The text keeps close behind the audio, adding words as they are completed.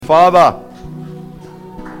Father.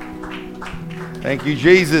 Thank you,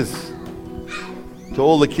 Jesus. To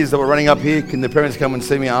all the kids that were running up here, can the parents come and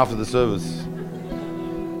see me after the service?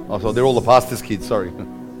 Oh, so they're all the pastor's kids, sorry.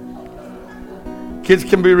 Kids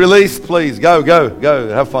can be released, please. Go,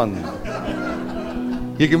 have fun.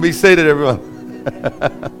 You can be seated, everyone.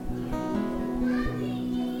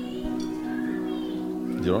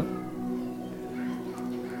 You all right?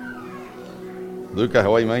 Luca,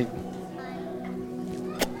 how are you, mate?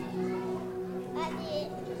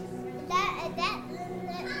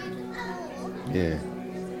 Yeah.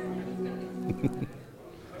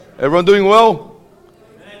 Everyone doing well?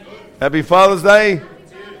 Happy Father's Day.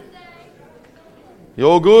 You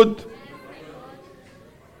all good?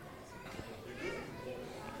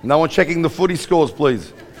 No one checking the footy scores,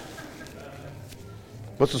 please.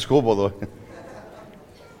 What's the score, by the way?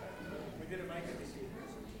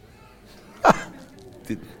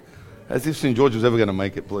 As if St. George was ever going to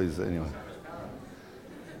make it, please. Anyway.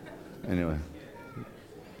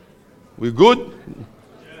 We're good?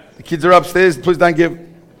 The kids are upstairs. Please don't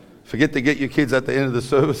forget to get your kids at the end of the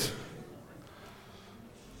service.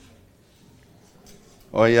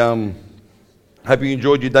 I hope you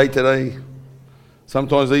enjoyed your day today.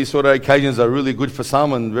 Sometimes these sort of occasions are really good for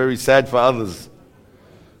some and very sad for others.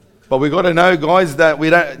 But we've got to know, guys,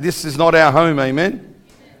 that this is not our home, amen?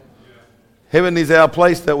 Heaven is our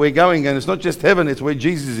place that we're going, and it's not just heaven, it's where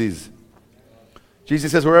Jesus is.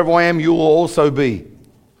 Jesus says, wherever I am, you will also be.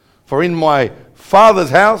 For in my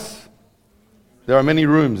Father's house, there are many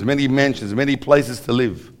rooms, many mansions, many places to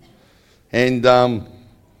live. And I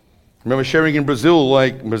remember sharing in Brazil,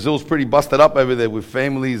 Brazil's pretty busted up over there with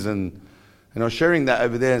families, and I was sharing that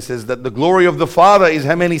over there, and it says that the glory of the Father is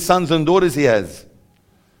how many sons and daughters he has.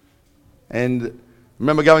 And I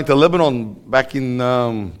remember going to Lebanon back in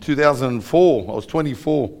 2004. I was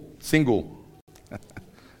 24, single.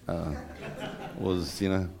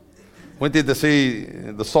 Went there to see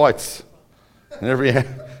the sights, and every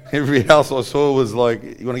house I saw was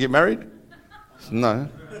like, you want to get married? Said, no.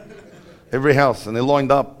 Every house, and they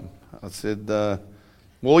lined up. I said, well,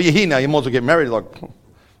 you're here now, you might as well get married. Like, what,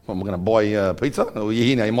 am I going to buy pizza? Well, you're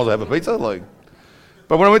here now, you might as well have a pizza.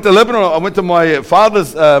 But when I went to Lebanon, I went to my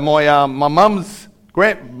father's, my mum's,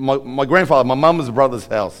 my grandfather, my mum's brother's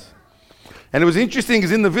house. And it was interesting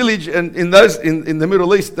because in the village and in the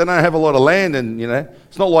Middle East, they don't have a lot of land, and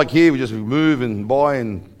it's not like here we just move and buy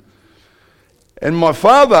and my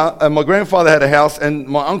father and my grandfather had a house, and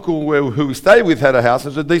my uncle who we stayed with had a house. It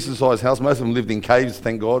was a decent sized house. Most of them lived in caves,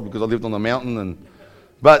 thank God, because I lived on the mountain.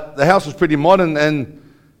 But the house was pretty modern, and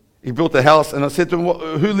he built the house. And I said to him,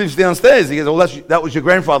 who lives downstairs? He goes, well, that was your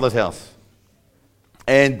grandfather's house.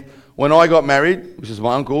 And when I got married, which is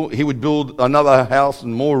my uncle, he would build another house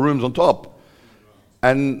and more rooms on top.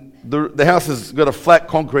 And the house has got a flat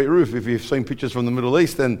concrete roof, if you've seen pictures from the Middle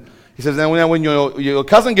East. And he says, now when your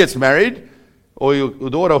cousin gets married, or your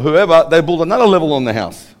daughter, or whoever, they build another level on the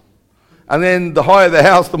house. And then the higher the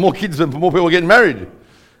house, the more kids and more people getting married.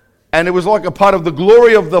 And it was like a part of the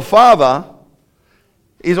glory of the Father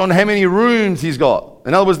is on how many rooms he's got.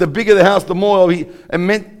 In other words, the bigger the house, the more it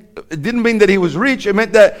didn't mean that he was rich, it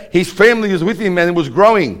meant that his family was with him and it was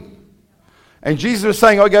growing. And Jesus was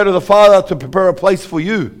saying, I go to the Father to prepare a place for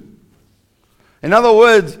you. In other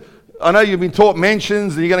words, I know you've been taught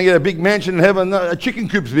mansions, and you're going to get a big mansion in heaven. No, a chicken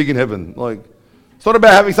coop's big in heaven. It's not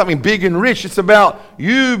about having something big and rich. It's about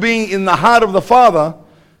you being in the heart of the Father,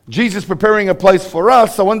 Jesus preparing a place for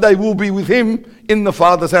us, so one day we'll be with him in the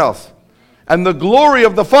Father's house. And the glory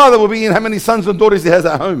of the Father will be in how many sons and daughters he has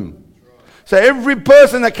at home. So every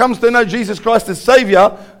person that comes to know Jesus Christ as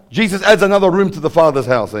Savior, Jesus adds another room to the Father's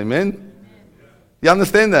house. Amen? You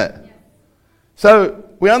understand that? So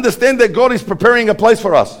we understand that God is preparing a place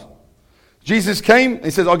for us. Jesus came,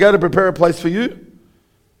 he says, I'll go to prepare a place for you.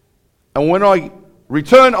 And when I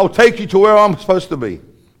return, I'll take you to where I'm supposed to be.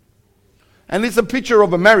 And it's a picture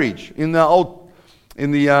of a marriage. In the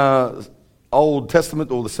Old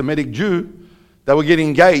Testament, or the Semitic Jew, they were getting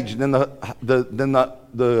engaged. Then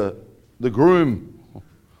the groom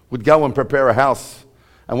would go and prepare a house.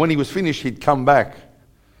 And when he was finished, he'd come back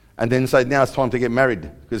and then say, now it's time to get married,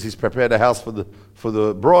 because he's prepared a house for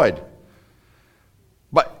the bride.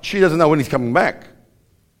 But she doesn't know when he's coming back,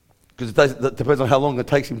 because it depends on how long it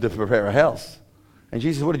takes him to prepare a house. And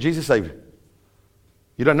Jesus, what did Jesus say?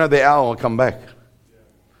 You don't know the hour I'll come back,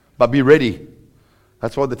 but be ready.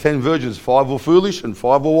 That's why the 10 virgins, 5 were foolish and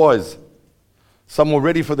 5 were wise. Some were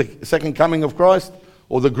ready for the second coming of Christ,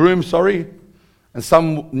 or the groom, and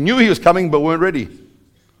some knew he was coming but weren't ready.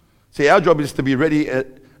 See, our job is to be ready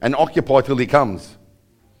and occupy till he comes,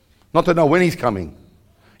 not to know when he's coming.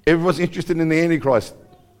 Everyone's interested in the Antichrist.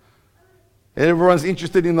 Everyone's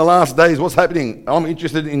interested in the last days. What's happening? I'm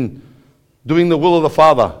interested in doing the will of the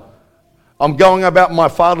Father. I'm going about my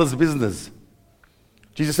Father's business.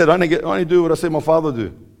 Jesus said, I only do what I see my Father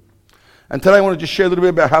do. And today I want to just share a little bit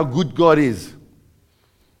about how good God is.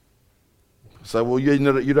 So, well,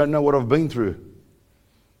 you don't know what I've been through.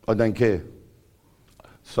 I don't care.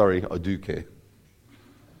 Sorry, I do care.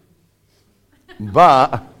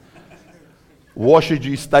 But why should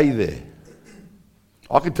you stay there?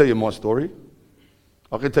 I can tell you my story.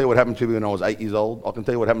 I can tell you what happened to me when I was 8 years old. I can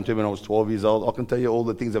tell you what happened to me when I was 12 years old. I can tell you all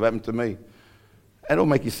the things that have happened to me. And it'll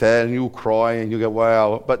make you sad and you'll cry and you'll go,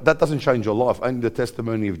 wow. But that doesn't change your life. Only the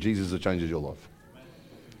testimony of Jesus that changes your life.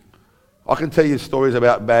 I can tell you stories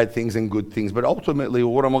about bad things and good things. But ultimately,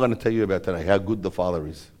 what am I going to tell you about today? How good the Father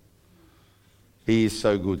is. He is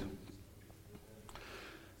so good.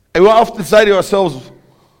 And we often say to ourselves,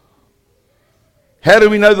 how do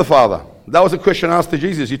we know the Father? That was a question asked to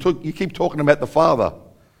Jesus. You keep talking about the Father.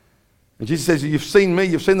 And Jesus says, you've seen me,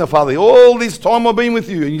 you've seen the Father. All this time I've been with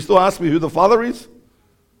you, and you still ask me who the Father is?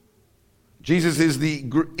 Jesus is the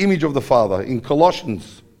image of the Father. In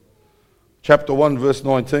Colossians chapter 1, verse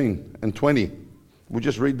 19 and 20. We'll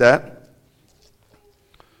just read that.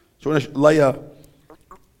 So I want to lay I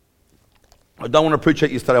don't want to preach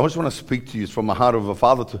at you today. I just want to speak to you from the heart of a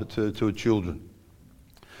father to a children.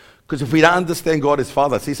 Because if we don't understand God as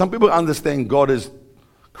Father, see, some people understand God as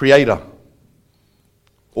Creator,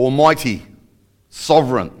 Almighty,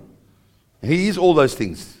 Sovereign. He is all those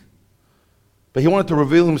things. But He wanted to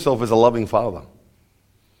reveal Himself as a loving Father.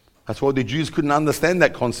 That's why the Jews couldn't understand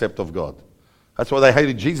that concept of God. That's why they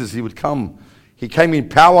hated Jesus. He came in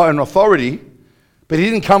power and authority, but He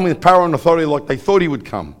didn't come with power and authority like they thought He would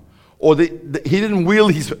come. Or He didn't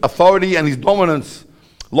wield His authority and His dominance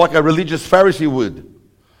like a religious Pharisee would.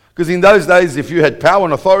 Because in those days, if you had power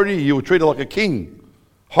and authority, you were treated like a king.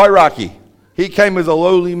 Hierarchy. He came as a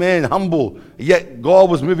lowly man, humble, yet God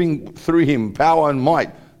was moving through Him, power and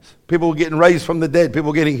might. People were getting raised from the dead, people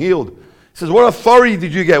were getting healed. He says, what authority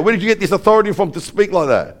did you get? Where did you get this authority from to speak like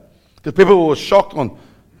that? Because people were shocked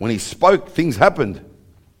when He spoke, things happened.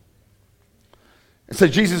 And so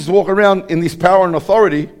Jesus walked around in this power and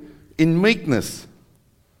authority in meekness.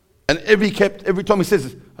 And every time He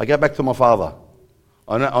says, I go back to my Father.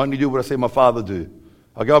 I only do what I see my Father do.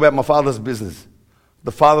 I go about my Father's business.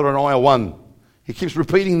 The Father and I are one. He keeps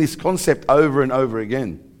repeating this concept over and over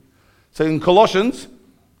again. So in Colossians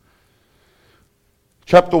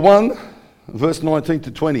chapter 1, verse 19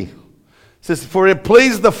 to 20, it says, for it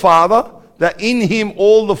pleased the Father that in Him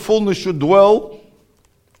all the fullness should dwell,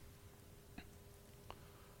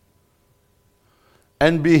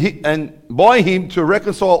 and by Him to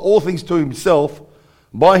reconcile all things to Himself,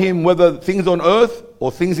 by Him whether things on earth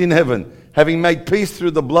or things in heaven, having made peace through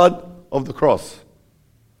the blood of the cross.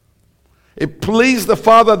 It pleased the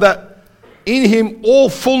Father that in Him all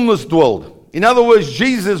fullness dwelled. In other words,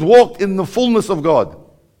 Jesus walked in the fullness of God.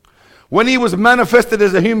 When He was manifested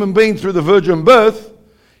as a human being through the virgin birth,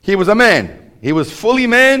 He was a man. He was fully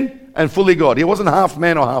man and fully God. He wasn't half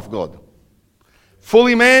man or half God.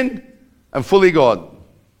 Fully man and fully God.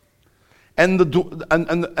 And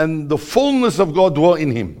the fullness of God dwelt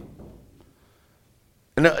in Him.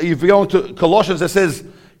 And if you go into Colossians, it says,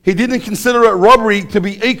 He didn't consider it robbery to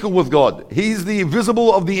be equal with God. He's the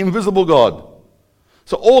visible of the invisible God.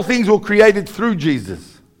 So all things were created through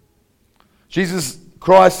Jesus. Jesus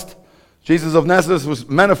Christ, Jesus of Nazareth, was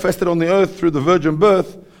manifested on the earth through the virgin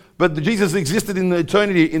birth, but Jesus existed in the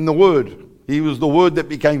eternity in the Word. He was the Word that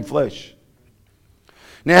became flesh.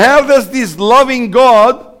 Now how does this loving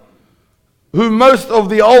God, who most of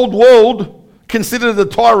the old world considered a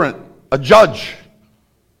tyrant, a judge,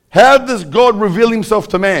 how does God reveal Himself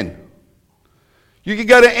to man? You can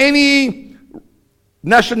go to any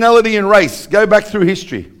nationality and race, go back through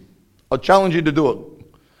history. I challenge you to do it.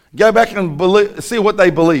 Go back and see what they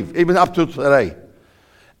believe, even up to today.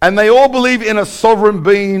 And they all believe in a sovereign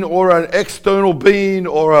being or an external being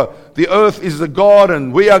or the earth is the God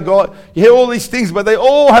and we are God. You hear all these things, but they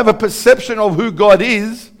all have a perception of who God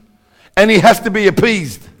is, and He has to be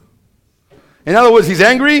appeased. In other words, He's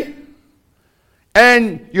angry,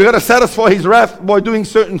 and you got to satisfy His wrath by doing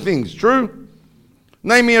certain things. True?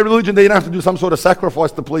 Name me a religion that you don't have to do some sort of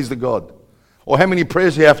sacrifice to please the God, or how many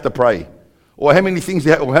prayers you have to pray, or how many things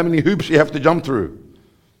or how many hoops you have to jump through.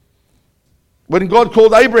 When God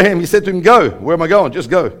called Abraham, He said to him, go. Where am I going? Just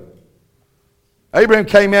go. Abraham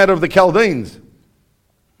came out of the Chaldeans.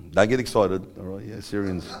 Don't get excited. All right, yeah,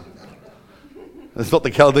 Syrians. It's not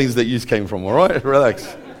the Chaldeans that you came from, all right?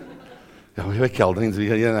 Relax. Oh, we're Chaldeans.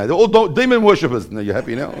 They're all demon worshippers. No, you're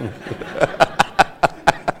happy now?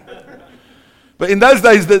 But in those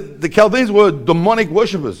days, the Chaldeans were demonic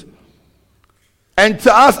worshippers. And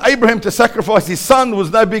to ask Abraham to sacrifice his son was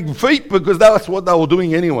no big feat because that's what they were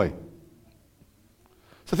doing anyway.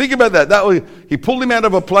 So think about that. He pulled him out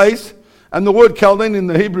of a place, and the word Chaldean in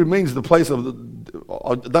the Hebrew means the place of...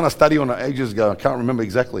 I've done a study on it ages ago. I can't remember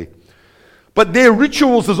exactly. But their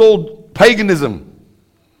rituals is all paganism.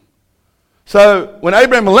 So when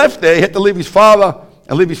Abraham left there, he had to leave his father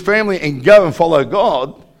and leave his family and go and follow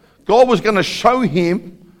God. God was going to show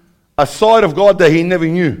him a side of God that he never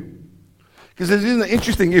knew. Because isn't it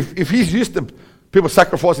interesting, if he's used to people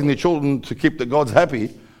sacrificing their children to keep the gods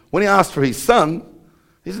happy, when he asked for his son,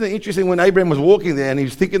 isn't it interesting when Abraham was walking there and he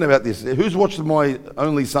was thinking about this, who's watched my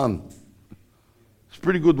only son? It's a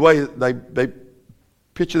pretty good way, they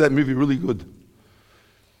picture that movie really good.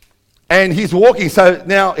 And he's walking, so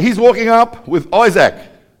now he's walking up with Isaac.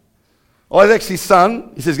 Isaac's his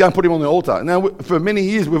son. He says, go and put him on the altar. Now, for many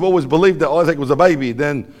years, we've always believed that Isaac was a baby.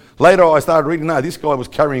 Then later I started reading, no, this guy was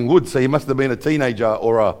carrying wood, so he must have been a teenager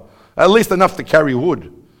or at least enough to carry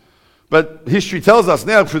wood. But history tells us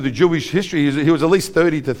now, through the Jewish history, he was at least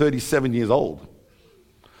 30 to 37 years old.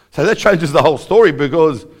 So that changes the whole story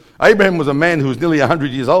because Abraham was a man who was nearly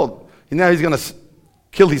 100 years old. And now he's going to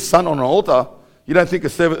kill his son on an altar. You don't think a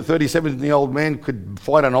 37-year-old man could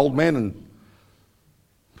fight an old man? And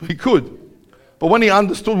he could. But when he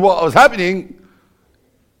understood what was happening,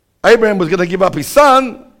 Abraham was going to give up his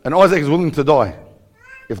son, and Isaac is willing to die,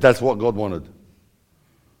 if that's what God wanted.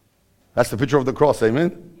 That's the picture of the cross,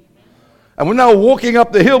 amen? And when they were walking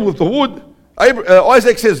up the hill with the wood,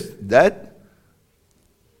 Isaac says, Dad,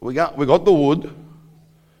 we got the wood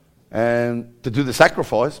and to do the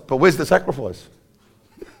sacrifice, but where's the sacrifice?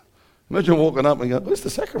 Imagine walking up and going, where's the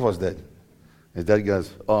sacrifice, Dad? His dad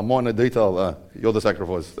goes, oh, minor detail, you're the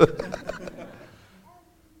sacrifice.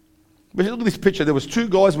 But look at this picture. There was two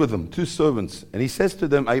guys with him, two servants. And he says to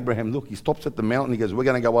them, Abraham, look, he stops at the mountain. He goes, we're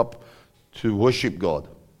going to go up to worship God.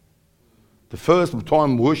 The first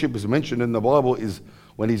time worship is mentioned in the Bible is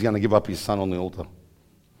when he's going to give up his son on the altar.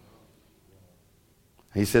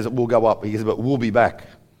 He says, we'll go up. He says, but we'll be back.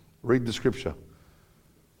 Read the scripture.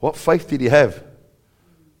 What faith did he have?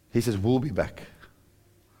 He says, we'll be back.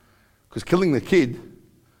 Because killing the kid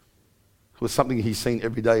was something he's seen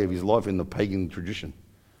every day of his life in the pagan tradition.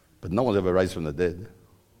 But no one's ever raised from the dead.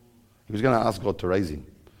 He was going to ask God to raise him.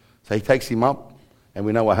 So he takes him up, and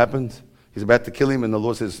we know what happens. He's about to kill him, and the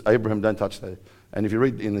Lord says, Abraham, don't touch that. And if you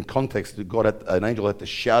read in the context, an angel had to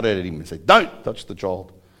shout at him and say, don't touch the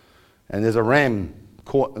child. And there's a ram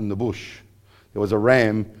caught in the bush. There was a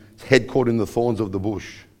ram, head caught in the thorns of the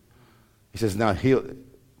bush. He says, now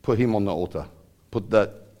put him on the altar. Put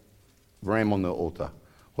that ram on the altar.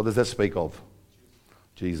 What does that speak of?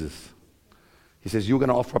 Jesus. He says, you're going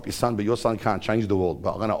to offer up your son, but your son can't change the world.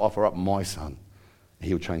 But I'm going to offer up my son. And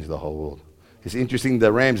he'll change the whole world. It's interesting,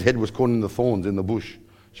 the ram's head was caught in the thorns in the bush.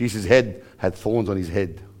 Jesus' head had thorns on his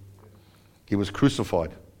head. He was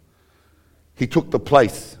crucified. He took the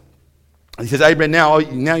place. And he says, Abraham, now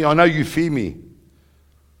I know you fear me.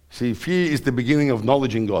 See, fear is the beginning of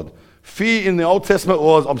knowledge in God. Fear in the Old Testament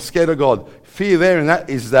was, I'm scared of God. Fear there in that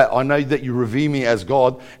is that I know that you revere me as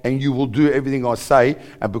God and you will do everything I say.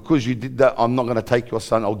 And because you did that, I'm not going to take your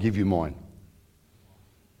son, I'll give you mine.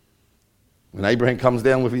 When Abraham comes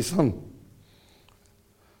down with his son.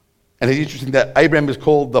 And it's interesting that Abraham is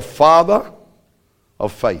called the father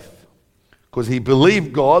of faith. Because he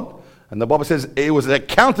believed God, and the Bible says it was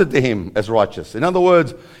accounted to him as righteous. In other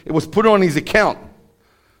words, it was put on his account.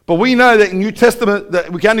 But we know that in New Testament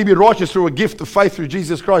that we can only be righteous through a gift of faith through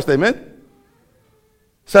Jesus Christ. Amen?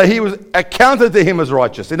 So he was accounted to him as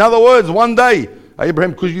righteous. In other words, one day,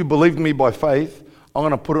 Abraham, because you believed me by faith, I'm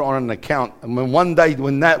going to put it on an account. And when one day,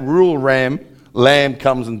 when that lamb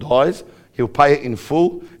comes and dies, he'll pay it in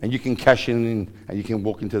full, and you can cash in and you can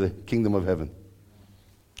walk into the kingdom of heaven.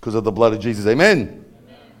 Because of the blood of Jesus. Amen?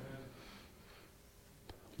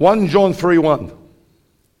 1 John 3:1.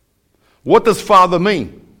 What does Father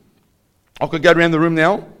mean? I could go around the room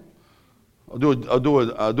now. I'll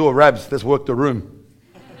do a Rabs. Let's work the room.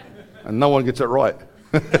 And no one gets it right.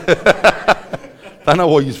 Don't know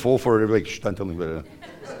what you fall for it. Like, shh, don't tell me about it.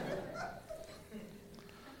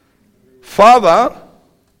 Father,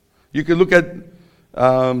 you can look at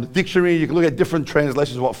the dictionary, you can look at different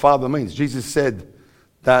translations of what Father means. Jesus said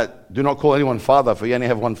that do not call anyone Father, for you only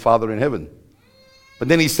have one Father in heaven. But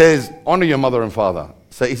then he says, honor your mother and father.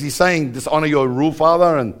 So is he saying dishonor your real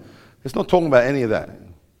father? And it's not talking about any of that.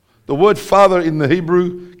 The word father in the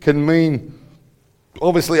Hebrew can mean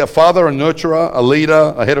obviously a father, a nurturer, a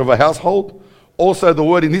leader, a head of a household. Also the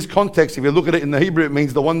word in this context, if you look at it in the Hebrew, it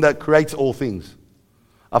means the one that creates all things.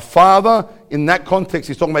 A father, in that context,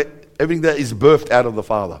 he's talking about everything that is birthed out of the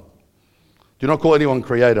Father. Do not call anyone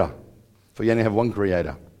creator, for you only have one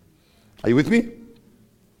creator. Are you with me?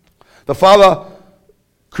 The Father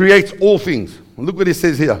creates all things. Look what he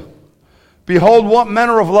says here. Behold, what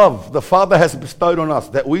manner of love the Father has bestowed on us,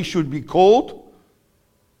 that we should be called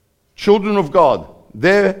children of God.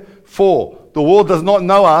 Therefore, the world does not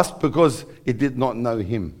know us because it did not know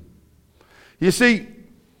him. You see,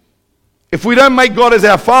 if we don't make God as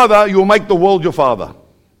our Father, you'll make the world your father.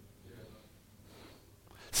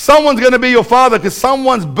 Someone's going to be your father because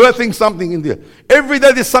someone's birthing something in there. Every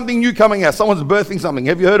day there's something new coming out. Someone's birthing something.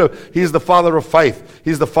 Have you heard of, he's the father of faith.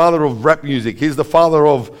 He's the father of rap music. He's the father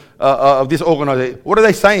of this organization. What are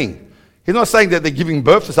they saying? He's not saying that they're giving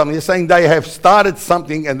birth to something. He's saying they have started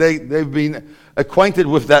something and they've been acquainted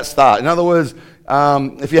with that start. In other words,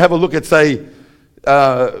 if you have a look at, say,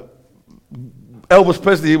 Elvis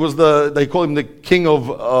Presley, they call him the king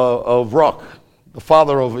of rock.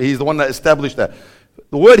 He's the one that established that.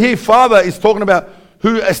 The word here, father, is talking about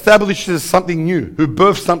who establishes something new, who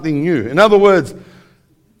births something new. In other words,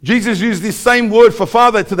 Jesus used this same word for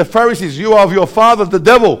father to the Pharisees. You are of your father, the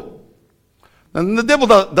devil. And the devil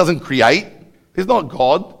doesn't create. He's not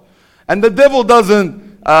God. And the devil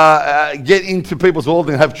doesn't get into people's world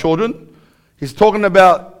and have children. He's talking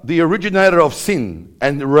about the originator of sin,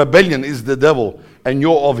 and rebellion is the devil, and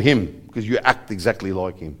you're of him because you act exactly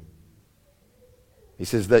like him. He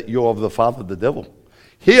says that you're of the father, the devil.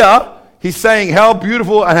 Here, he's saying how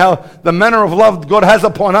beautiful and how the manner of love God has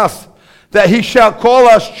upon us, that he shall call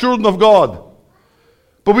us children of God.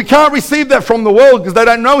 But we can't receive that from the world because they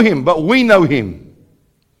don't know him, but we know him.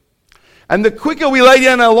 And the quicker we lay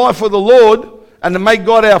down our life for the Lord and to make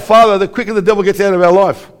God our Father, the quicker the devil gets out of our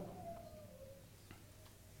life.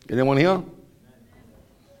 Anyone here?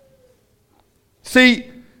 See,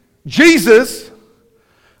 Jesus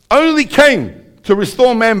only came to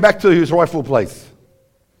restore man back to his rightful place.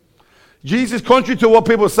 Jesus, contrary to what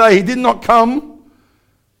people say, he did not come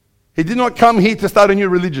here to start a new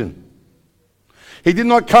religion. He did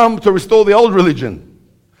not come to restore the old religion.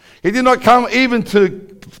 He did not come even to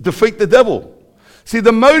defeat the devil. See,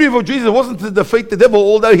 the motive of Jesus wasn't to defeat the devil,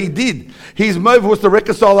 although he did. His motive was to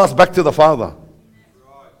reconcile us back to the Father.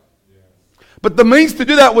 But the means to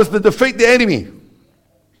do that was to defeat the enemy.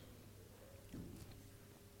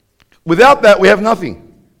 Without that, we have nothing.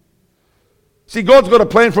 See, God's got a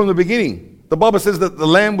plan from the beginning. The Bible says that the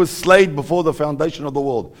Lamb was slain before the foundation of the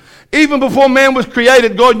world. Even before man was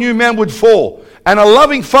created, God knew man would fall. And a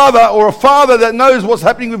loving father, or a father that knows what's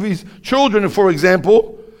happening with his children, for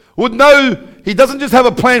example, would know he doesn't just have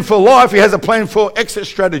a plan for life, he has a plan for exit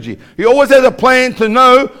strategy. He always has a plan to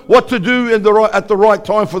know what to do at the right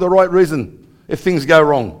time for the right reason if things go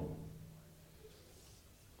wrong.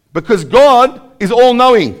 Because God is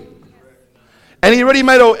all-knowing. And he already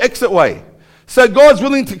made an exit way. So God's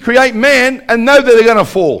willing to create man and know that they're going to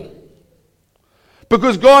fall.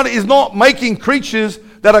 Because God is not making creatures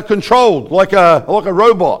that are controlled like a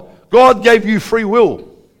robot. God gave you free will.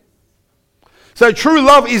 So true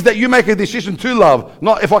love is that you make a decision to love,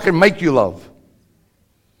 not if I can make you love.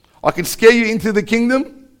 I can scare you into the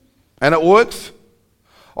kingdom and it works.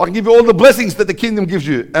 I can give you all the blessings that the kingdom gives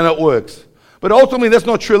you and it works. But ultimately, that's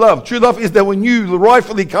not true love. True love is that when you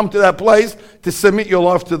rightfully come to that place to submit your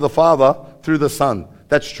life to the Father through the Son.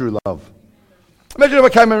 That's true love. Imagine if I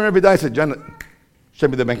came in every day and said, Janet, show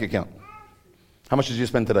me the bank account. How much did you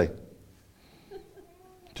spend today?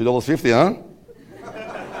 $2.50, huh?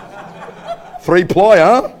 3 ply,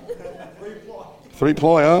 huh? 3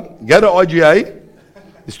 ply, huh? Go to IGA.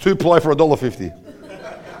 It's 2 ply for $1.50.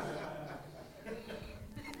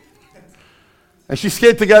 And she's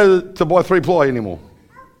scared to go to buy 3 ply anymore.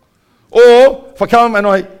 Or if I come and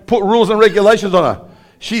I put rules and regulations on her,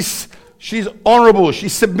 she's honourable. She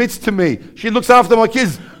submits to me. She looks after my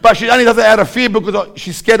kids, but she only does it out of fear because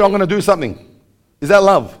she's scared I'm going to do something. Is that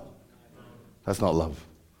love? That's not love.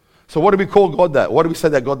 So what do we call God that? Why do we say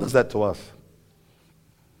that God does that to us?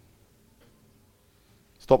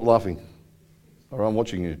 Stop laughing. All right, I'm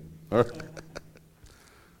watching you. All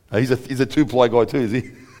right. He's a 2 ply guy too, is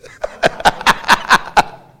he?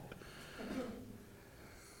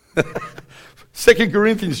 2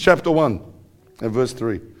 Corinthians chapter 1 and verse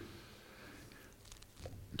 3.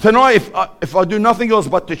 Tonight, if I do nothing else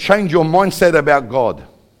but to change your mindset about God.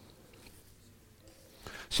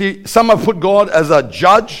 See, some have put God as a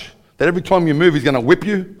judge, that every time you move, he's going to whip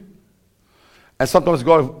you. And sometimes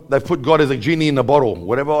they've put God as a genie in a bottle.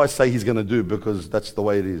 Whatever I say, he's going to do because that's the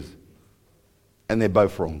way it is. And they're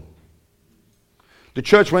both wrong. The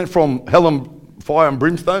church went from hell and fire and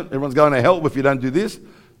brimstone. Everyone's going to hell if you don't do this.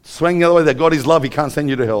 swaying the other way, that God is love, he can't send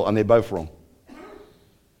you to hell, and they're both wrong.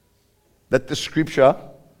 That the scripture,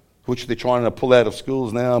 which they're trying to pull out of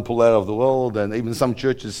schools now and pull out of the world, and even some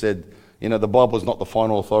churches said, the Bible is not the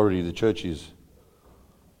final authority, the church is.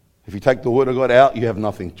 If you take the word of God out, you have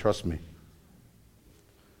nothing, trust me.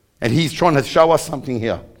 And he's trying to show us something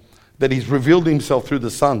here, that he's revealed himself through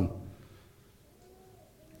the Son.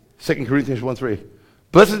 2 Corinthians 1:3.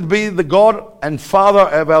 Blessed be the God and Father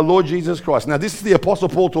of our Lord Jesus Christ. Now this is the Apostle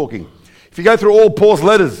Paul talking. If you go through all Paul's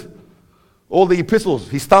letters, all the epistles,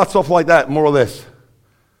 he starts off like that, more or less.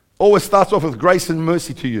 Always starts off with grace and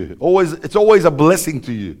mercy to you. It's always a blessing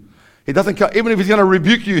to you. He doesn't come, even if he's going to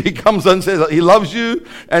rebuke you, he comes and says he loves you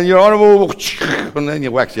and you're honorable, and then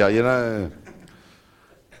you wax you, I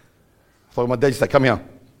thought my dad used to say, come here.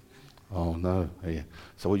 Oh no. Yeah.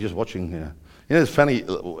 So we're just watching. It's funny,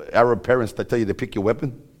 Arab parents, they tell you to pick your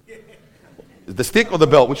weapon. Is the stick or the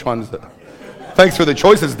belt? Which one is it? Thanks for the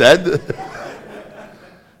choices, Dad.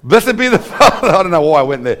 Blessed be the Father. I don't know why I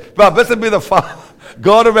went there. But blessed be the Father,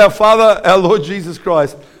 God of our Father, our Lord Jesus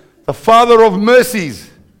Christ, the Father of mercies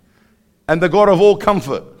and the God of all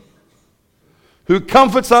comfort, who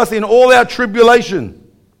comforts us in all our tribulation,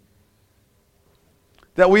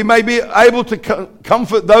 that we may be able to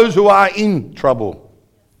comfort those who are in trouble,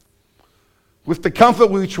 with the comfort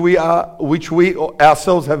which we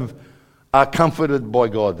ourselves are comforted by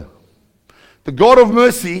God. The God of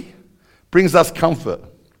mercy brings us comfort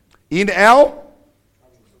in our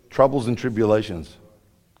troubles and tribulations.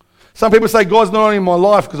 Some people say, God's not in my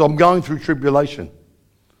life because I'm going through tribulation.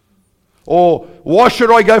 Or, why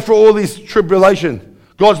should I go through all this tribulation?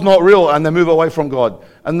 God's not real, and they move away from God.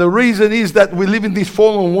 And the reason is that we live in this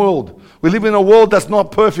fallen world. We live in a world that's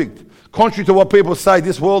not perfect. Contrary to what people say,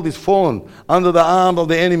 this world is fallen under the arm of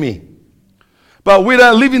the enemy. But we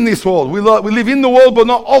don't live in this world. We live in the world, but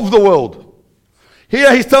not of the world.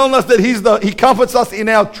 Here he's telling us that he comforts us in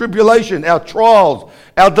our tribulation, our trials,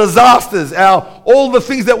 our disasters, all the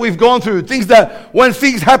things that we've gone through. Things that when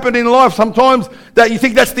things happen in life, sometimes that you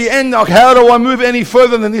think that's the end. Like, how do I move any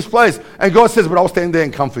further than this place? And God says, but I'll stand there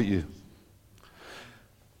and comfort you.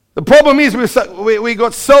 The problem is we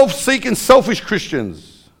got self-seeking, selfish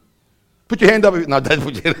Christians. Put your hand up. No, don't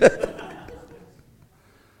put your hand up.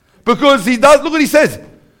 Because he does, look what he says,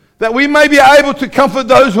 that we may be able to comfort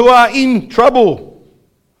those who are in trouble.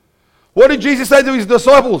 What did Jesus say to his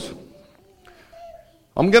disciples?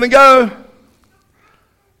 I'm going to go,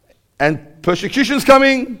 and persecution's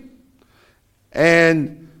coming,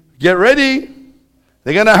 and get ready.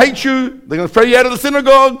 They're going to hate you. They're going to throw you out of the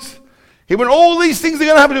synagogues. He went, all these things are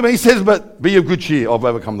going to happen to me. He says, but be of good cheer. I've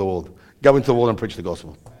overcome the world. Go into the world and preach the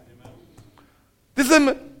gospel.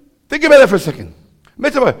 Think about that for a second.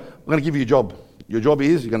 I'm going to give you a job. Your job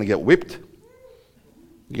is you're going to get whipped.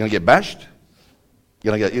 You're going to get bashed.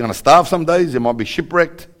 You're going to starve some days. You might be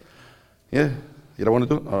shipwrecked. Yeah? You don't want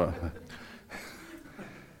to do it? All right.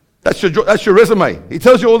 That's your resume. He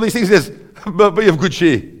tells you all these things. He says, but be of good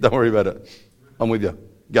cheer. Don't worry about it. I'm with you.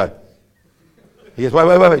 Go. He goes,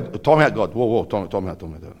 wait. Time out, God. Whoa. Time out.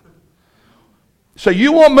 So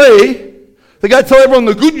you want me to go tell everyone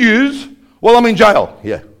the good news while I'm in jail?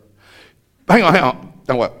 Yeah. Hang on.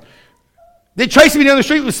 Don't worry. They're chasing me down the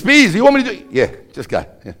street with spears. You want me to do it? Yeah, just go.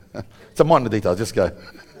 Yeah. It's a minor detail. Just go.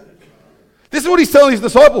 This is what he's telling his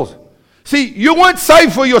disciples. See, you weren't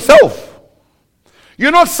saved for yourself.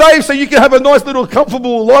 You're not saved so you can have a nice little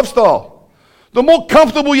comfortable lifestyle. The more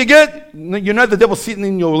comfortable you get, you know the devil's sitting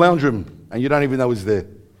in your lounge room and you don't even know he's there.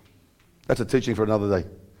 That's a teaching for another day.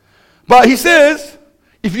 But he says,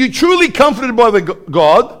 if you're truly comforted by the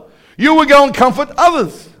God, you will go and comfort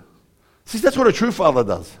others. See, that's what a true father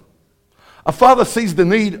does. A father sees the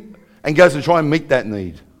need and goes to try and meet that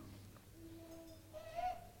need.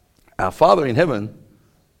 Our Father in heaven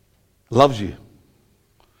loves you.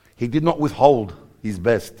 He did not withhold his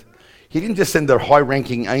best. He didn't just send a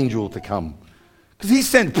high-ranking angel to come. Because he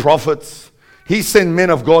sent prophets. He sent men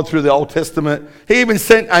of God through the Old Testament. He even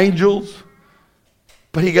sent angels.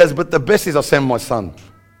 But he goes, but the best is I send my son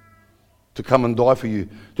to come and die for you,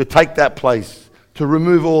 to take that place, to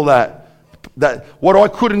remove all that what I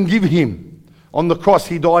couldn't give him. On the cross,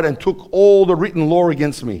 he died and took all the written law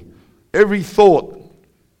against me. Every thought,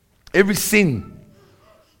 every sin.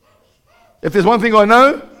 If there's one thing I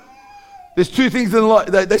know, there's two things in life.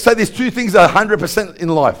 They say there's two things that are 100% in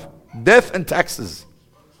life. Death and taxes.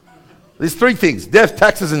 There's three things. Death,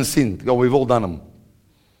 taxes, and sin. Oh, we've all done them.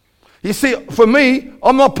 You see, for me,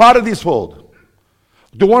 I'm not part of this world.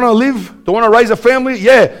 Do I want to live? Do I want to raise a family?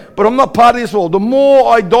 Yeah, but I'm not part of this world. The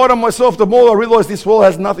more I die to myself, the more I realize this world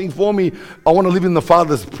has nothing for me. I want to live in the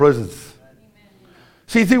Father's presence.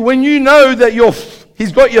 See, when you know that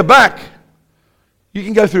He's got your back. You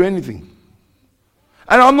can go through anything.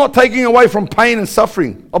 And I'm not taking away from pain and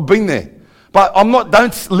suffering. I've been there. But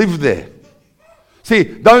don't live there. See,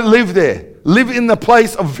 don't live there. Live in the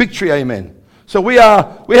place of victory, amen. So we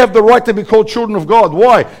have the right to be called children of God.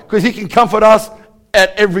 Why? Because He can comfort us at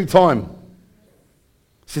every time.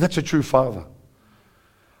 See, that's a true Father.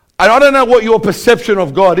 And I don't know what your perception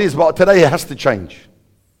of God is, but today it has to change.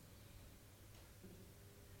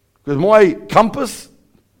 Because my compass,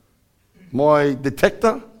 my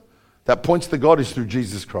detector that points to God is through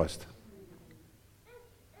Jesus Christ.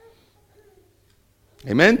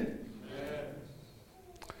 Amen? Amen?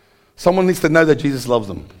 Someone needs to know that Jesus loves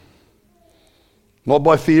them. Not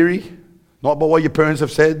by theory, not by what your parents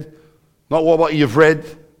have said, not by what you've read.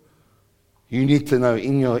 You need to know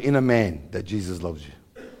in your inner man that Jesus loves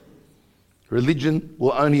you. Religion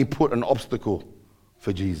will only put an obstacle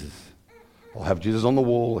for Jesus. I'll have Jesus on the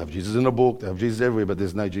wall, have Jesus in a book, have Jesus everywhere, but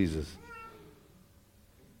there's no Jesus.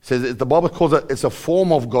 It says, the Bible calls it's a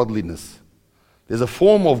form of godliness. There's a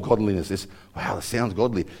form of godliness. It's, wow, it sounds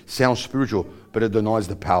godly, sounds spiritual, but it denies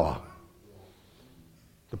the power.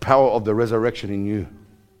 The power of the resurrection in you.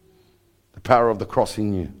 The power of the cross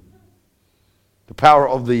in you. The power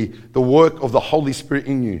of the work of the Holy Spirit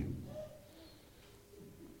in you.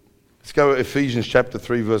 Let's go to Ephesians chapter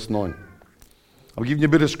 3, verse 9. I'm giving you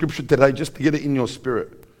a bit of scripture today just to get it in your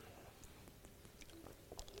spirit.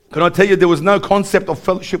 Can I tell you, there was no concept of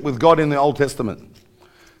fellowship with God in the Old Testament.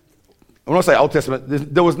 When I say Old Testament,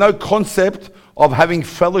 there was no concept of having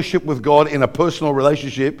fellowship with God in a personal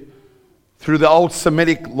relationship through the old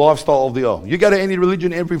Semitic lifestyle of the old. You go to any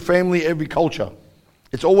religion, every family, every culture.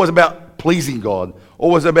 It's always about pleasing God.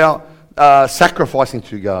 Always about sacrificing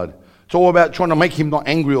to God. It's all about trying to make Him not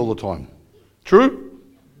angry all the time. True?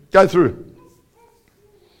 Go through.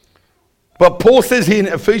 But Paul says here in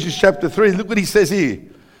Ephesians chapter 3, look what he says here.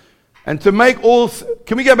 And to make all...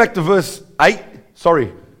 Can we go back to verse 8?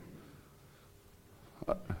 Sorry.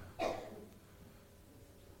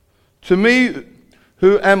 To me,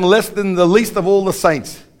 who am less than the least of all the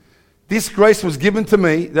saints, this grace was given to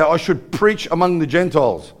me that I should preach among the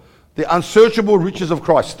Gentiles the unsearchable riches of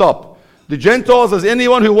Christ. Stop. The Gentiles is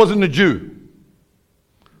anyone who wasn't a Jew.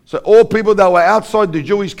 So all people that were outside the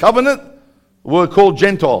Jewish covenant were called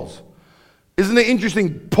Gentiles. Isn't it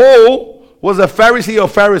interesting? Paul was a Pharisee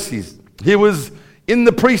of Pharisees. He was in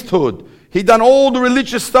the priesthood. He'd done all the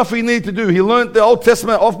religious stuff he needed to do. He learned the Old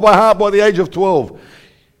Testament off by heart by the age of 12.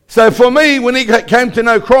 So for me, when he came to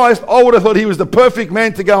know Christ, I would have thought he was the perfect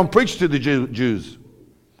man to go and preach to the Jews.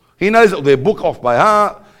 He knows their book off by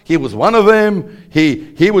heart. He was one of them.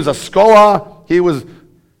 He was a scholar. He was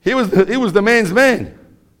the man's man.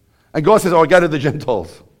 And God says, I go to the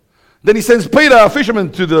Gentiles. Then he sends Peter, a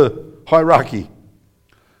fisherman, to the hierarchy.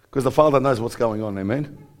 Because the Father knows what's going on,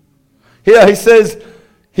 amen? Here he says,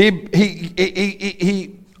 he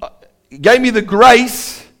gave me the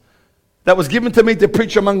grace that was given to me to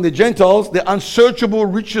preach among the Gentiles, the unsearchable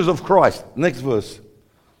riches of Christ. Next verse.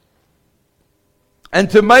 And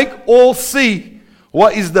to make all see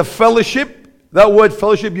what is the fellowship. That word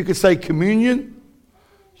fellowship, you could say communion.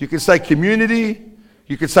 You could say community.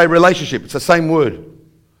 You could say relationship. It's the same word.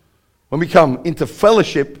 When we come into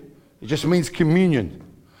fellowship, it just means communion.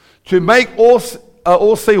 To make all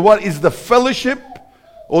see what is the fellowship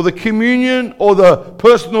or the communion or the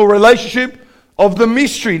personal relationship of the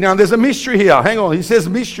mystery. Now there's a mystery here. Hang on. He says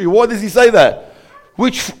mystery. Why does he say that?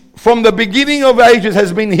 Which from the beginning of ages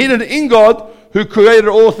has been hidden in God who created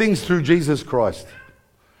all things through Jesus Christ.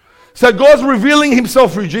 So God's revealing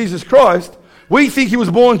Himself through Jesus Christ. We think He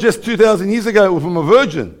was born just 2,000 years ago from a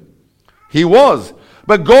virgin. He was.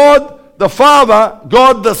 But God the Father,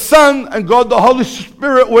 God the Son, and God the Holy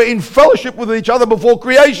Spirit were in fellowship with each other before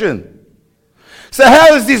creation. So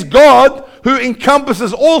how is this God who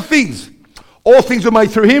encompasses all things? All things were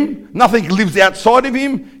made through Him. Nothing lives outside of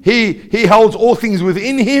Him. He holds all things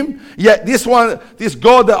within Him. Yet this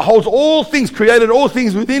God that holds all things, created all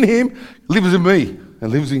things within Him, lives in me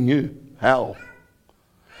and lives in you. How?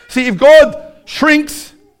 See, if God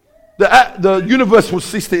shrinks, the universe will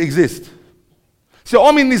cease to exist. So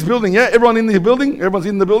I'm in this building, yeah? Everyone in the building? Everyone's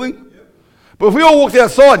in the building? Yep. But if we all walked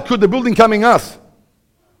outside, could the building come in us?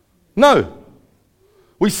 No.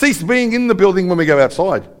 We cease being in the building when we go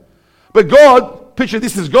outside. But God, picture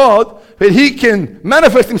this as God, but He can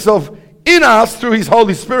manifest Himself in us through His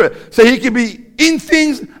Holy Spirit. So He can be in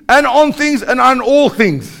things and on all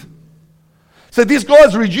things. So this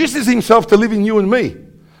God reduces Himself to live in you and me.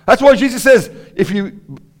 That's why Jesus says,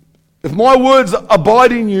 if my words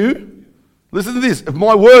abide in you, listen to this. If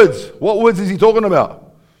my words, what words is He talking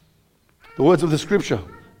about? The words of the Scripture.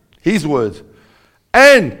 His words.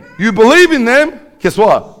 and you believe in them, guess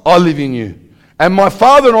what? I live in you. And my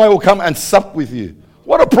Father and I will come and sup with you.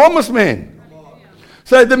 What a promise, man.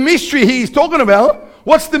 So the mystery he's talking about,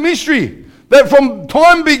 what's the mystery? That from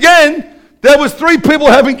time began, there was three people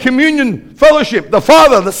having communion, fellowship. The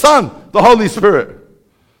Father, the Son, the Holy Spirit.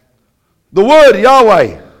 The Word,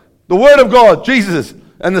 Yahweh. The Word of God, Jesus,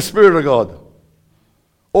 and the Spirit of God.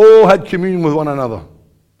 All had communion with one another.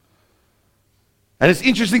 And it's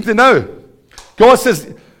interesting to know. God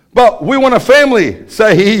says, but we want a family.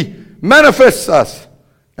 So he manifests us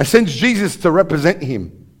and sends Jesus to represent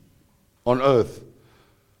him on earth.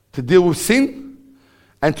 To deal with sin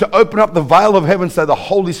and to open up the veil of heaven so the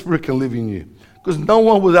Holy Spirit can live in you. Because no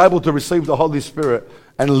one was able to receive the Holy Spirit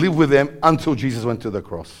and live with them until Jesus went to the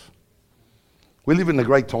cross. We live in a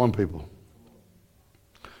great time, people.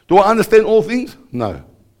 Do I understand all things? No.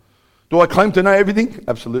 Do I claim to know everything?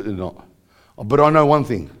 Absolutely not. But I know one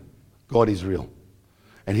thing. God is real.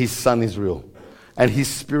 And his Son is real. And his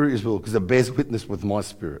Spirit is real. Because it bears witness with my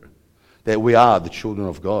spirit. That we are the children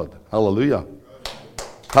of God. Hallelujah.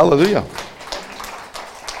 Hallelujah.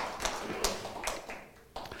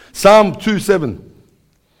 Psalm 2:7.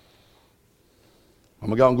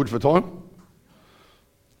 Am I going good for time?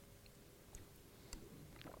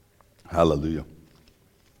 Hallelujah.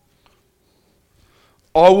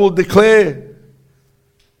 I will declare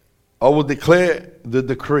the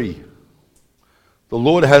decree. The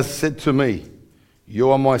Lord has said to me,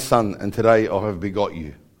 you are my son, and today I have begot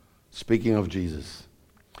you. Speaking of Jesus.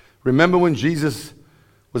 Remember when Jesus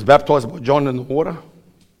was baptized by John in the water?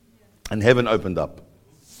 And heaven opened up.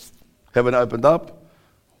 Heaven opened up.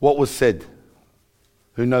 What was said?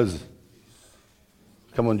 Who knows?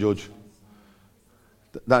 Come on, George.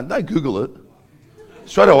 Don't Google it.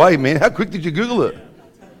 Straight away, man. How quick did you Google it?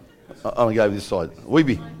 I'm going to go this side.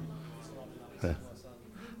 Weeby.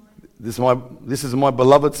 This is my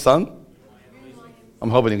beloved son. I'm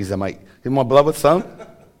hoping he's a mate. He's my beloved son.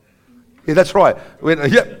 Yeah, that's right.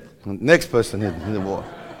 Yep. Next person.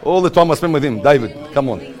 All the time I spend with him. David, come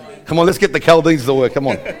on. Come on, let's get the Chaldeans to work. Come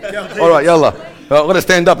on. All right, yalla. I've got to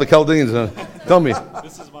stand up, the Chaldeans. Tell me.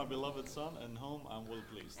 This is my beloved son, and whom I'm well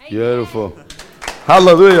pleased. Beautiful.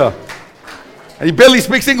 Hallelujah. And he barely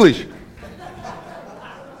speaks English.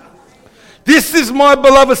 This is my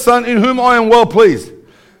beloved son in whom I am well pleased.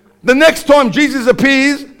 The next time Jesus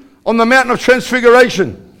appears on the mountain of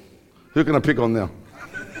transfiguration, who can I pick on now?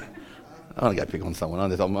 I don't go pick on someone.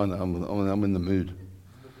 I'm in the mood.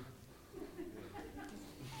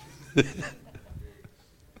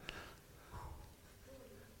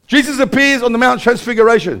 Jesus appears on the Mount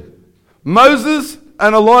Transfiguration. Moses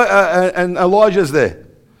and Elijah's there.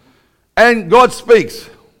 And God speaks.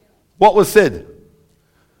 What was said?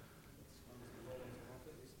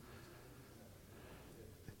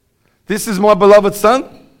 This is my beloved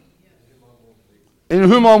son, in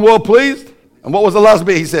whom I'm well pleased. And what was the last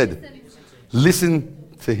bit he said? Listen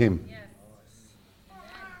to him.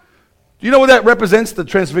 Do you know what that represents, the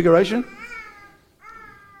transfiguration?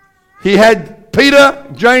 He had Peter,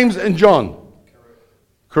 James, and John.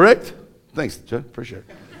 Correct? Thanks, Joe. Appreciate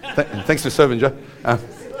it. Thanks for serving, Joe.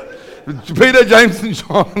 Peter, James, and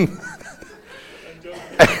John.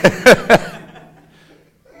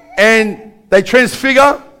 And they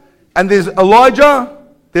transfigure. And there's Elijah.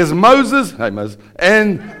 There's Moses. Hey, Moses.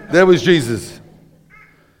 And there was Jesus.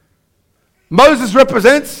 Moses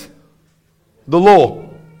represents the law.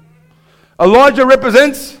 Elijah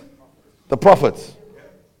represents the prophets.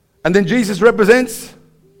 And then Jesus represents.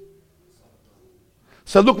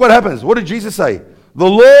 So look what happens. What did Jesus say? The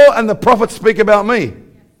law and the prophets speak about me.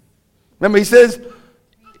 Remember, he says,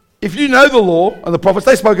 if you know the law and the prophets,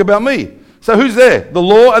 they spoke about me. So who's there? The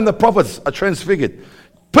law and the prophets are transfigured.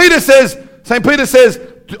 St. Peter says,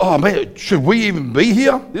 oh man, should we even be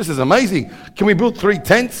here? This is amazing. Can we build 3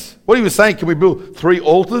 tents? What he was saying, can we build 3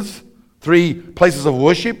 altars? 3 places of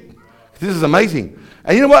worship? This is amazing.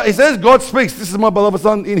 And you know what? He says, God speaks. This is my beloved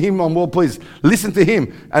son. In him I'm well pleased. Listen to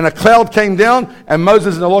him. And a cloud came down and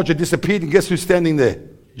Moses and Elijah disappeared. And guess who's standing there?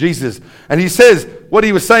 Jesus. And he says, what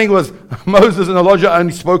he was saying was, Moses and Elijah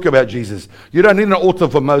only spoke about Jesus. You don't need an altar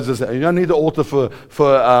for Moses. You don't need an altar for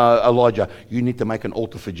Elijah. You need to make an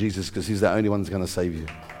altar for Jesus because he's the only one that's going to save you.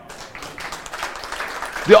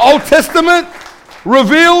 The Old Testament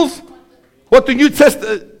reveals what the New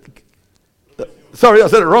Testament... Sorry, I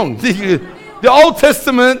said it wrong. The Old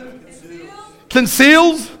Testament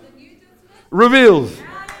conceals, reveals.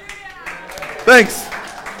 Thanks.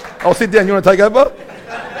 I'll sit down. You want to take over?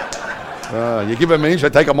 You give them an inch, I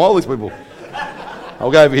take them all, these people.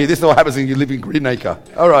 I'll go over here. This is what happens when you live in Greenacre.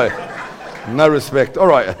 All right. No respect. All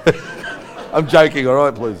right. I'm joking. All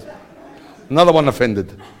right, please. Another one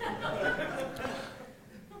offended.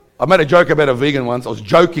 I made a joke about a vegan once. I was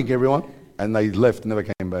joking, everyone, and they left, never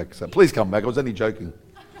came back. So please come back. I was only joking.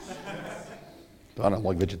 I don't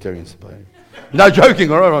like vegetarians. But no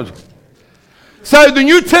joking, all right? So the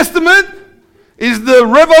New Testament is the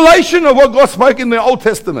revelation of what God spoke in the Old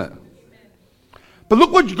Testament. But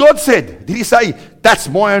look what God said. Did he say, that's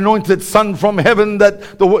my anointed son from heaven?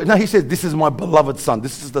 No, he said, this is my beloved son.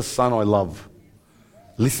 This is the son I love.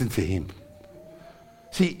 Listen to him.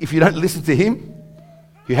 See, if you don't listen to him,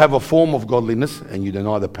 you have a form of godliness and you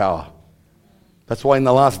deny the power. That's why in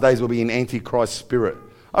the last days we'll be in Antichrist spirit.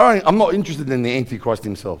 I'm not interested in the Antichrist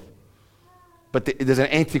himself. But there's an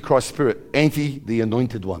Antichrist spirit, anti the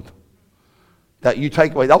anointed one. That you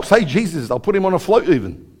take away. They'll say Jesus, they'll put him on a float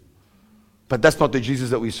even. But that's not the Jesus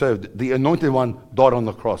that we served. The anointed one died on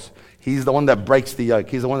the cross. He's the one that breaks the yoke.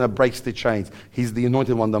 He's the one that breaks the chains. He's the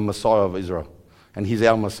anointed one, the Messiah of Israel. And he's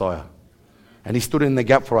our Messiah. And he stood in the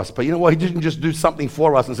gap for us. But you know what? He didn't just do something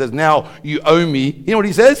for us and says, now you owe me. You know what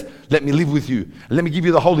he says? Let me live with you. And let me give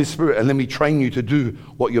you the Holy Spirit. And let me train you to do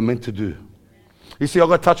what you're meant to do. You see, I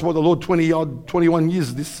got touched by the Lord 21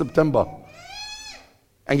 years this September.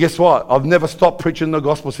 And guess what? I've never stopped preaching the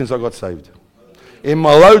gospel since I got saved. In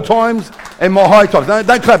my low times and my high times. No,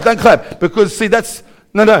 don't clap. Because see, that's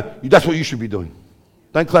what you should be doing.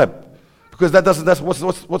 Don't clap. Because what's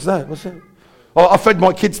that? What's that? Oh, I fed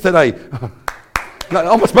my kids today. No,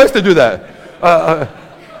 I'm not supposed to do that.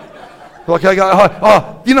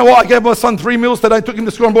 You know what? I gave my son 3 meals today, took him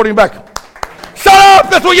to school and brought him back. Shut up!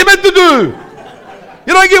 That's what you're meant to do.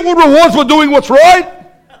 You don't get rewards for doing what's right.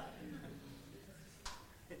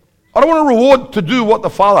 I don't want a reward to do what the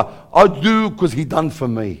Father. I do because he done for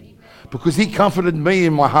me. Because he comforted me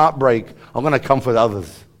in my heartbreak, I'm going to comfort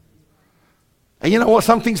others. And you know what?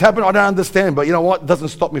 Some things happen I don't understand, but you know what? It doesn't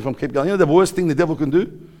stop me from keep going. You know the worst thing the devil can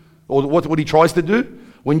do? Or what he tries to do?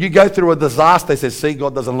 When you go through a disaster, he says, see,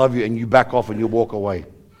 God doesn't love you, and you back off and you walk away.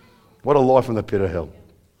 What a lie from the pit of hell.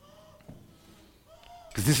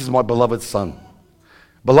 Because this is my beloved son.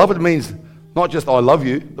 Beloved means not just I love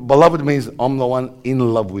you. Beloved means I'm the one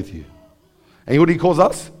in love with you. And what he calls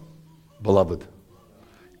us? Beloved.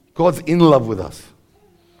 God's in love with us.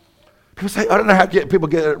 People say, I don't know how people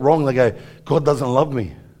get it wrong. They go, God doesn't love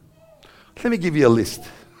me. Let me give you a list.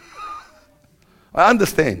 I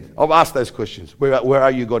understand. I've asked those questions. Where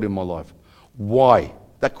are you, God, in my life? Why?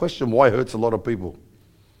 That question, why, hurts a lot of people.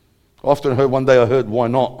 Often heard, one day I heard, why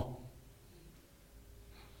not?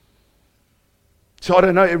 So I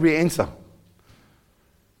don't know every answer.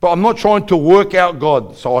 But I'm not trying to work out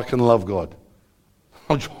God so I can love God.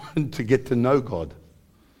 I'm trying to get to know God.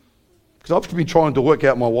 Because I've been trying to work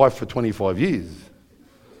out my wife for 25 years.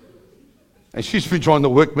 And she's been trying to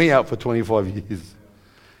work me out for 25 years.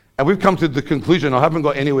 And we've come to the conclusion I haven't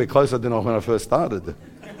got anywhere closer than when I first started.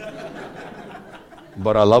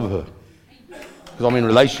 But I love her. Because I'm in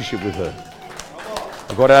relationship with her.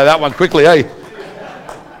 I got out of that one quickly, eh?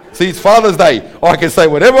 See, it's Father's Day. I can say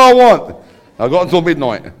whatever I want. I got until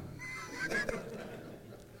midnight.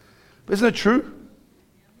 But isn't it true?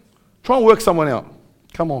 Try and work someone out.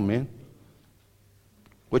 Come on, man.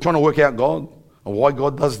 We're trying to work out God and why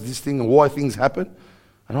God does this thing and why things happen.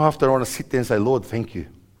 And I have to want to sit there and say, Lord, thank you.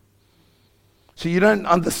 So you don't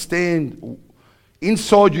understand.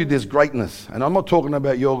 Inside you, there's greatness. And I'm not talking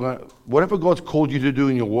about whatever God's called you to do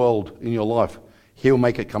in your world, in your life, He'll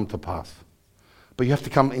make it come to pass. But you have to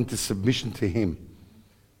come into submission to Him.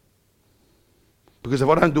 Because if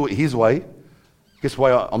I don't do it His way, guess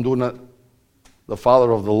what? I'm doing it the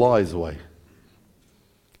father of the lies way.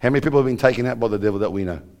 How many people have been taken out by the devil that we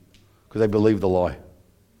know? Because they believe the lie.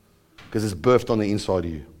 Because it's birthed on the inside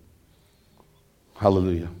of you.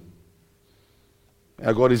 Hallelujah.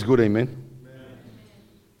 Our God is good, amen? Amen.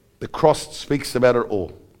 The cross speaks about it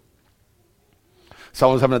all.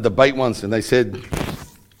 Someone was having a debate once and they said,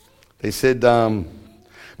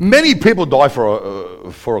 many people die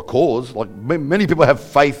for a cause. Like many people have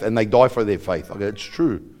faith and they die for their faith. Okay, it's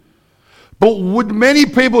true. But would many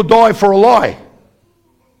people die for a lie?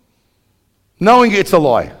 Knowing it's a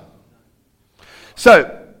lie.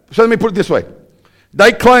 So let me put it this way.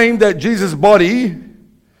 They claim that Jesus' body,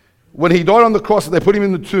 when he died on the cross and they put him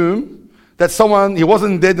in the tomb, that he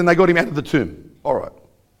wasn't dead and they got him out of the tomb. All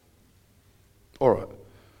right.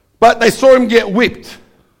 But they saw him get whipped.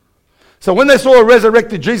 So when they saw a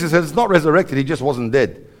resurrected Jesus, it's not resurrected, he just wasn't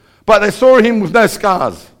dead. But they saw him with no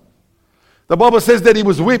scars. The Bible says that he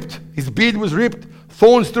was whipped, his beard was ripped,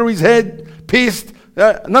 thorns through his head, pierced.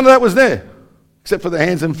 None of that was there, except for the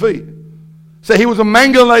hands and feet. So he was a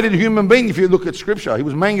mangulated human being. If you look at Scripture, he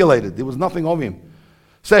was mangulated. There was nothing of him.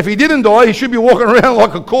 So if he didn't die, he should be walking around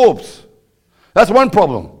like a corpse. That's one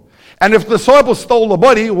problem. And if the disciples stole the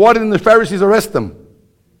body, why didn't the Pharisees arrest them?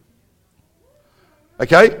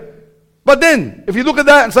 Okay? But then, if you look at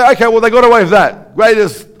that and say, okay, well, they got away with that.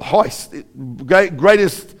 Greatest heist,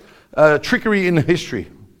 greatest trickery in history.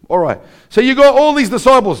 All right. So you got all these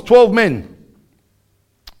disciples, 12 men,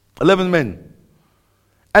 11 men.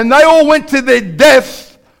 And they all went to their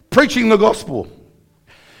death preaching the gospel.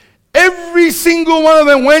 Every single one of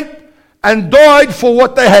them went and died for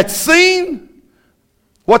what they had seen,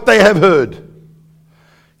 what they have heard.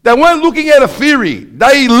 They weren't looking at a theory.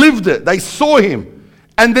 They lived it. They saw him.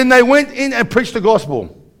 And then they went in and preached the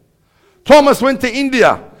gospel. Thomas went to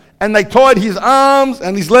India and they tied his arms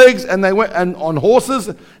and his legs and they went on horses,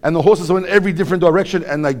 and the horses went every different direction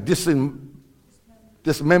and they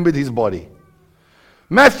dismembered his body.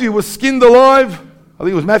 Matthew was skinned alive. I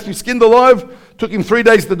think it was Matthew skinned alive. Took him 3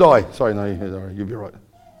 days to die. Sorry, no, you'll be right.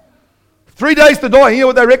 3 days to die. You know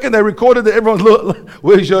what they reckon? They recorded that everyone's, look,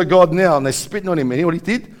 where's your God now? And they're spitting on him. And you know what he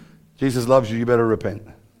did? Jesus loves you, you better repent.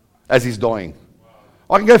 As he's dying.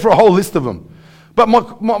 I can go for a whole list of them. But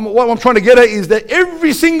what I'm trying to get at is that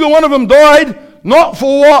every single one of them died, not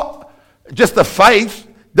for what? Just the faith.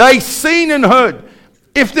 They seen and heard.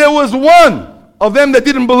 If there was one of them that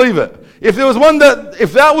didn't believe it, if there was one that,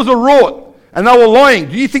 if that was a rort, and they were lying,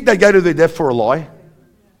 do you think they'd go to their death for a lie?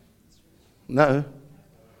 No.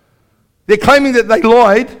 They're claiming that they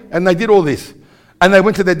lied and they did all this. And they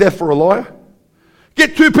went to their death for a lie.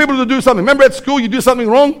 Get two people to do something. Remember at school, you do something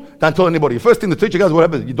wrong? Don't tell anybody. First thing the teacher goes, what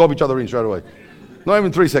happens? You dob each other in straight away. Not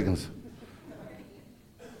even 3 seconds.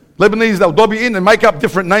 Lebanese, they'll dob you in and make up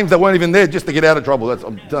different names that weren't even there just to get out of trouble. That's,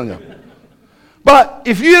 I'm telling you. But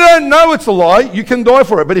if you don't know it's a lie, you can die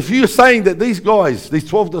for it. But if you're saying that these guys, these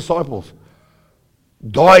 12 disciples,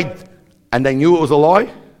 died and they knew it was a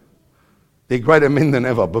lie, they're greater men than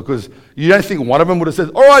ever, because you don't think one of them would have said,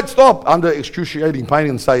 all right, stop, under excruciating pain,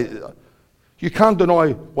 and say, you can't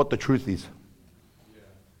deny what the truth is.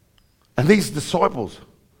 And these disciples,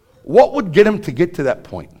 what would get them to get to that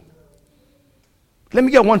point? Let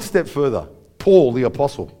me go one step further. Paul, the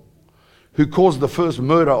apostle, who caused the first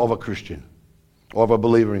murder of a Christian, or of a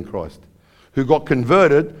believer in Christ, who got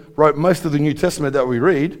converted, wrote most of the New Testament that we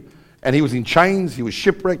read, and he was in chains, he was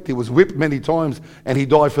shipwrecked, he was whipped many times, and he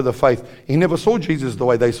died for the faith. He never saw Jesus the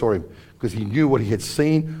way they saw him, because he knew what he had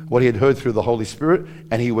seen, what he had heard through the Holy Spirit,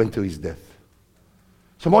 and he went to his death.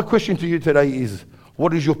 So my question to you today is,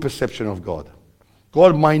 what is your perception of God?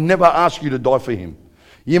 God may never ask you to die for him.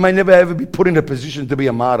 You may never ever be put in a position to be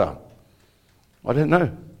a martyr. I don't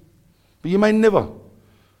know. But you may never.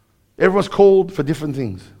 Everyone's called for different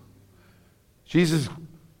things. Jesus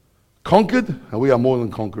conquered, and we are more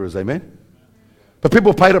than conquerors, amen? But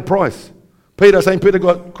people paid a price. St. Peter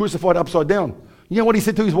got crucified upside down. You know what he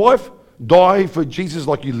said to his wife? Die for Jesus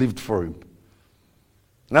like you lived for him.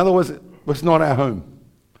 In other words, it's not our home.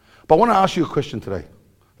 But I want to ask you a question today.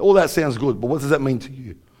 All that sounds good, but what does that mean to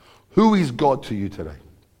you? Who is God to you today?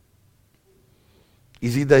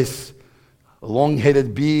 Is he this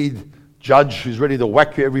long-headed beard judge who's ready to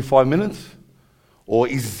whack you every 5 minutes? Or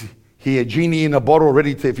is he a genie in a bottle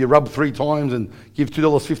ready to, if you rub 3 times and give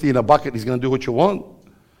 $2.50 in a bucket, he's going to do what you want?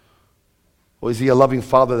 Or is he a loving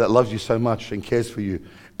father that loves you so much and cares for you?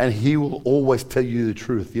 And he will always tell you the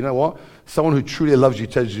truth. You know what? Someone who truly loves you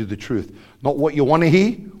tells you the truth. Not what you want to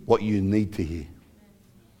hear, what you need to hear.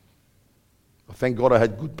 Thank God I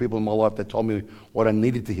had good people in my life that told me what I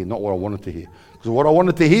needed to hear, not what I wanted to hear. Because what I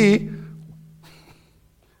wanted to hear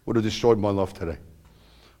would have destroyed my life today.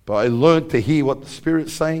 But I learned to hear what the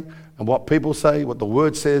Spirit's saying and what people say, what the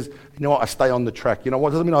Word says. You know what? I stay on the track. You know what?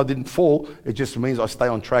 It doesn't mean I didn't fall. It just means I stay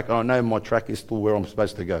on track and I know my track is still where I'm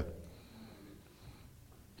supposed to go.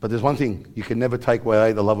 But there's one thing. You can never take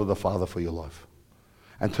away the love of the Father for your life.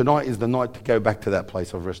 And tonight is the night to go back to that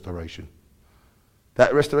place of restoration.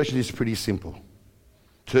 That restoration is pretty simple.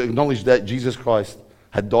 To acknowledge that Jesus Christ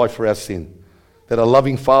had died for our sin. That a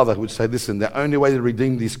loving Father would say, listen, the only way to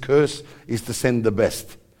redeem this curse is to send the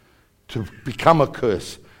best. To become a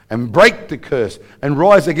curse and break the curse and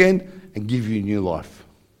rise again and give you new life.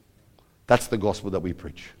 That's the gospel that we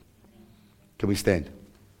preach. Can we stand?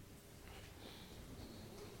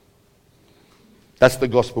 That's the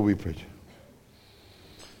gospel we preach.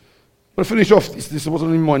 I'm going to finish off. This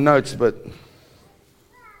wasn't in my notes, but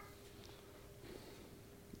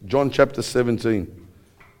John chapter 17.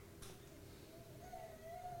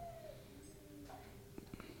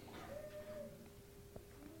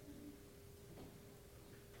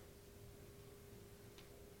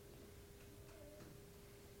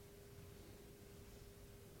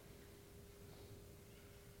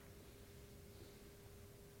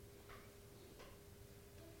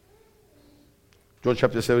 John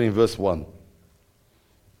chapter 17, verse 1.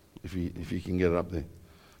 If you can get it up there.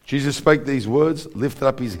 Jesus spake these words, lifted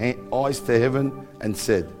up his eyes to heaven, and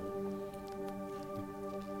said,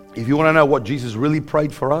 if you want to know what Jesus really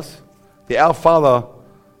prayed for us, the Our Father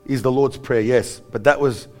is the Lord's Prayer, yes, but that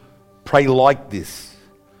was pray like this.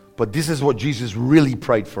 But this is what Jesus really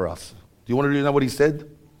prayed for us. Do you want to know what he said?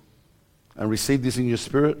 And receive this in your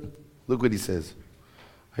spirit? Look what he says.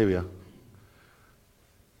 Here we are.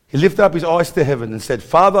 He lifted up his eyes to heaven and said,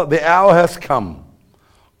 Father, the hour has come.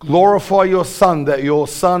 Glorify your Son, that your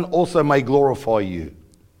Son also may glorify you.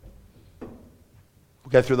 We'll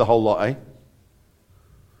go through the whole lot, eh?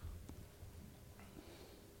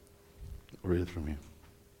 I'll read it from here.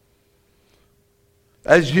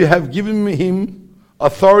 As you have given him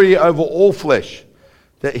authority over all flesh,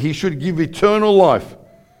 that he should give eternal life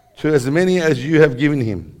to as many as you have given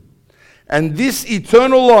him. And this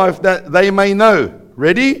eternal life that they may know,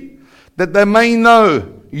 ready? That they may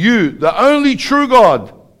know you, the only true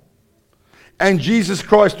God, and Jesus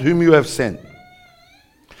Christ whom you have sent.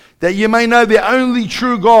 That you may know the only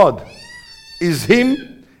true God is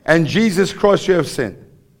him and Jesus Christ you have sent.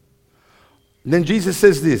 And then Jesus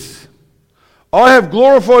says this, I have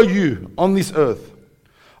glorified you on this earth.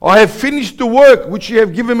 I have finished the work which you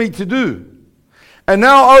have given me to do. And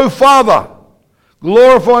now, O Father,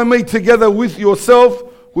 glorify me together with yourself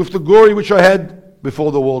with the glory which I had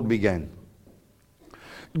before the world began.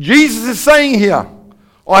 Jesus is saying here,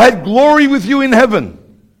 I had glory with you in heaven.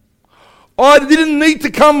 I didn't need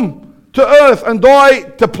to come to earth and die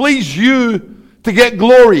to please you to get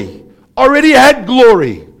glory. I already had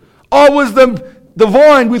glory. I was the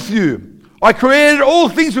divine with you. I created all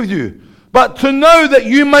things with you. But to know that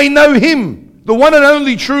you may know him, the one and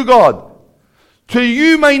only true God. To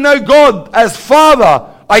you may know God as Father,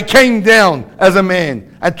 I came down as a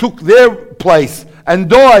man and took their place and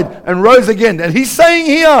died and rose again. And he's saying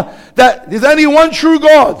here that there's only one true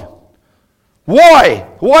God. Why?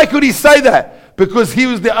 Why could he say that? Because he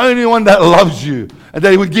was the only one that loves you and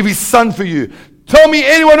that he would give his Son for you. Tell me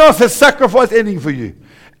anyone else has sacrificed anything for you.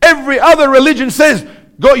 Every other religion says,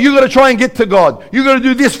 God, you got to try and get to God. You got to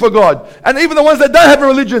do this for God. And even the ones that don't have a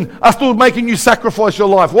religion are still making you sacrifice your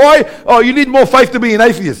life. Why? Oh, you need more faith to be an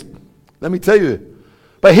atheist. Let me tell you.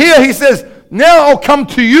 But here he says, now I'll come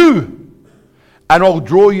to you and I'll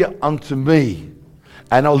draw you unto me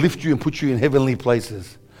and I'll lift you and put you in heavenly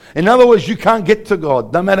places. In other words, you can't get to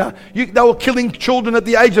God. No matter, they were killing children at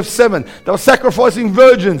the age of 7. They were sacrificing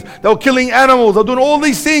virgins. They were killing animals. They were doing all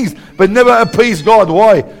these things, but never appeased God.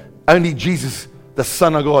 Why? Only Jesus, the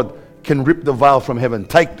Son of God, can rip the veil from heaven,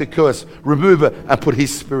 take the curse, remove it, and put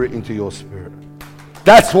his spirit into your spirit.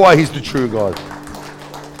 That's why he's the true God.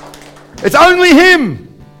 It's only him.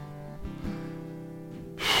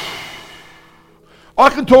 I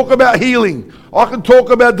can talk about healing. I can talk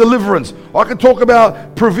about deliverance. I can talk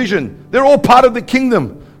about provision. They're all part of the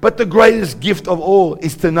kingdom. But the greatest gift of all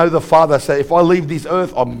is to know the Father. Say, if I leave this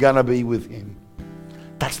earth, I'm going to be with him.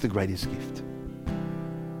 That's the greatest gift.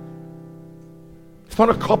 It's not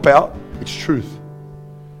a cop-out. It's truth.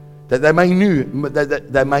 That they may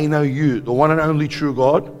know you, the one and only true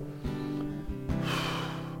God,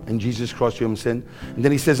 and Jesus Christ whom he sent. And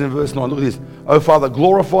then he says in verse 9, look at this. Oh Father,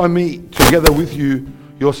 glorify me together with you,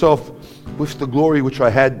 yourself, with the glory which I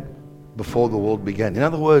had before the world began. In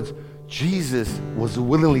other words, Jesus was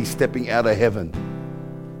willingly stepping out of heaven.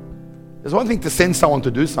 There's one thing to send someone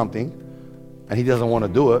to do something, and he doesn't want to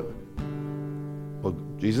do it. Well,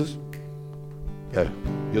 Jesus, go.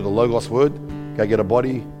 You're the Logos word. Go get a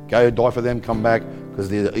body. Go die for them. Come back, because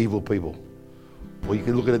they're the evil people. Or you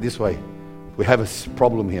can look at it this way. We have a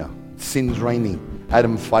problem here. Sin's reigning.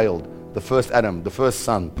 Adam failed. The first Adam, the first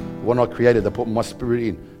son, the one I created, I put my spirit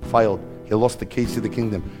in, failed. He lost the keys to the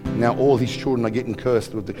kingdom. Now all his children are getting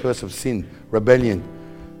cursed with the curse of sin, rebellion.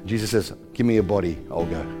 Jesus says, give me a body, I'll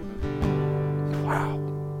go. Wow.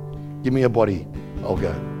 Give me a body, I'll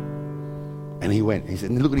go. And he went. He said,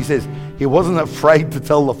 and look what he says. He wasn't afraid to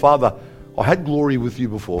tell the Father, I had glory with you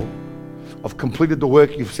before. I've completed the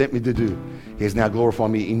work you've sent me to do. He has now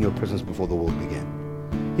glorified me in your presence before the world began.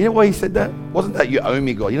 You know why he said that? Wasn't that you owe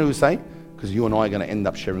me, God? You know what he was saying? Because you and I are going to end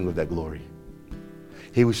up sharing with that glory.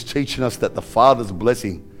 He was teaching us that the Father's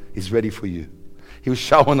blessing is ready for you. He was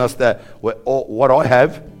showing us that what I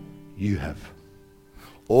have, you have.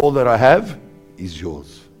 All that I have is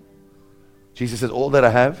yours. Jesus says, all that I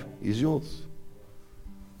have is yours.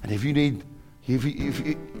 And if you need, you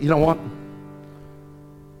know what?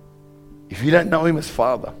 If you don't know him as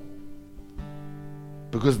Father,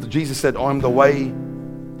 because Jesus said, I'm the way,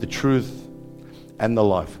 the truth, and the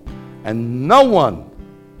life. And no one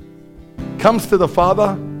comes to the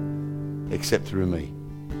Father except through me.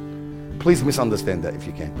 Please misunderstand that if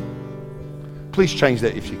you can. Please change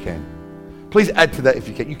that if you can. Please add to that if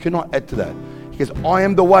you can. You cannot add to that. He goes, I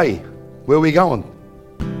am the way. Where are we going?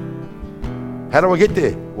 How do I get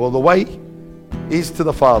there? Well, the way is to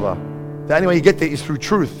the Father. The only way you get there is through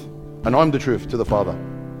truth. And I'm the truth to the Father.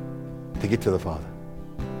 To get to the Father.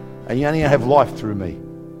 And you only have life through me.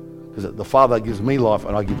 Because the Father gives me life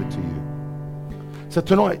and I give it to you. So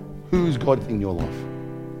tonight, who is God in your life?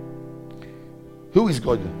 Who is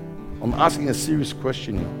God? I'm asking a serious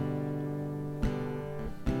question here.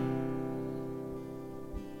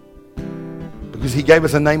 Because he gave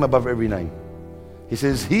us a name above every name. He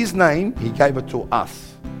says his name, he gave it to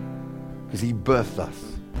us. Because he birthed us.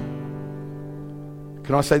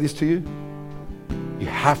 Can I say this to you? You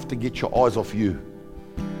have to get your eyes off you.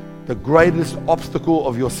 The greatest obstacle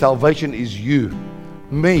of your salvation is you.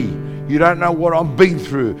 Me. You don't know what I'm been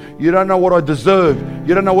through. You don't know what I deserve.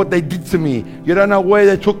 You don't know what they did to me. You don't know where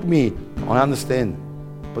they took me. I understand.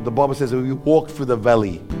 But the Bible says that we walk through the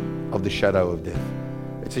valley of the shadow of death.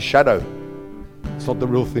 It's a shadow. It's not the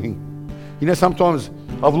real thing. You know, sometimes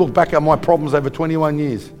I've looked back at my problems over 21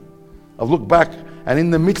 years. I've looked back, and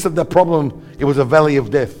in the midst of the problem, it was a valley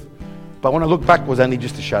of death. But when I look back, it was only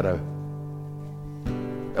just a shadow.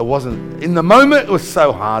 It wasn't. In the moment, it was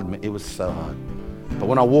so hard. It was so hard. But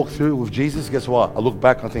when I walk through with Jesus, guess what? I look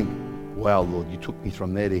back and think, wow, Lord, you took me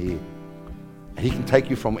from there to here. And he can take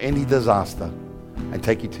you from any disaster and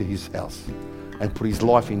take you to his house and put his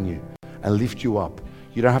life in you and lift you up.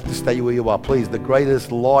 You don't have to stay where you are. Please, the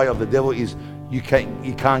greatest lie of the devil is you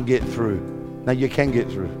can't get through. No, you can get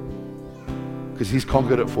through. Because he's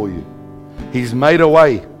conquered it for you. He's made a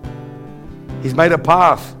way. He's made a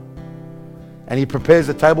path. And he prepares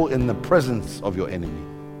a table in the presence of your enemy.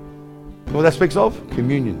 You know what that speaks of?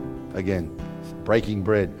 Communion. Again, breaking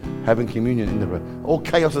bread, having communion in the bread. All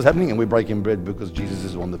chaos is happening and we're breaking bread because Jesus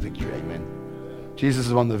has won the victory. Amen. Jesus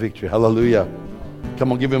has won the victory. Hallelujah.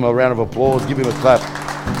 Come on, give him a round of applause. Give him a clap.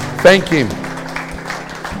 Thank him.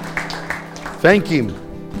 Thank him.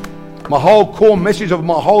 My whole core message of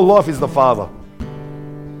my whole life is the Father.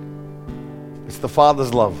 It's the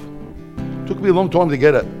Father's love. It took me a long time to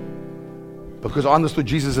get it. Because I understood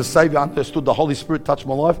Jesus as Savior. I understood the Holy Spirit touched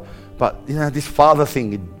my life. But, you know, this Father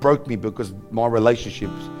thing, it broke me because my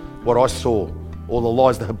relationships, what I saw, all the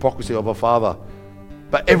lies, the hypocrisy of a father.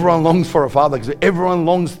 But everyone longs for a father because everyone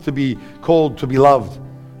longs to be called, to be loved.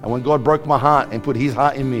 And when God broke my heart and put his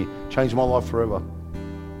heart in me, changed my life forever.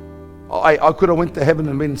 I could have went to heaven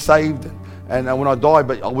and been saved and when I died,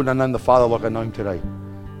 but I wouldn't have known the Father like I know him today.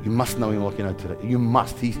 You must know him like you know today. You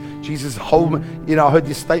must. Jesus' whole, you know, I heard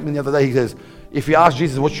this statement the other day. He says, if you ask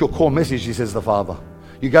Jesus, what's your core message? He says, the Father.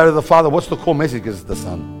 You go to the Father, what's the core message? Because it's the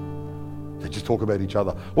Son. They just talk about each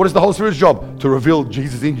other. What is the Holy Spirit's job? To reveal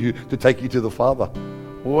Jesus in you, to take you to the Father.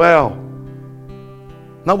 Wow.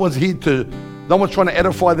 No one's trying to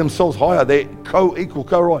edify themselves higher. They're co-equal,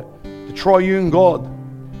 co-right. The triune God.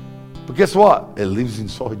 But guess what? It lives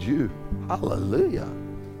inside you. Hallelujah.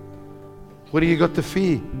 What do you got to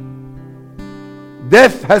fear?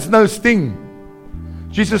 Death has no sting.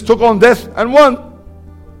 Jesus took on death and won.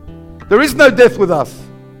 There is no death with us.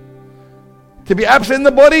 To be absent in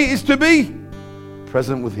the body is to be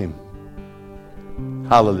present with him.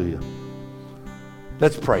 Hallelujah.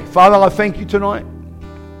 Let's pray. Father, I thank you tonight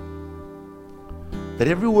that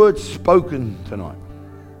every word spoken tonight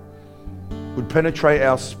would penetrate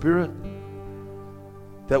our spirit,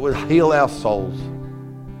 that would heal our souls,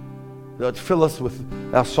 that would fill us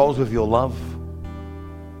with our souls with your love.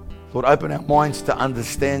 Lord, open our minds to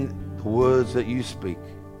understand the words that you speak.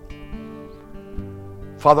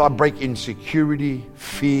 Father, I break insecurity,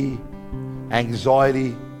 fear,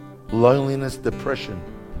 anxiety, loneliness, depression.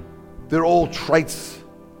 They're all traits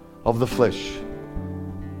of the flesh.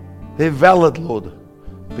 They're valid, Lord,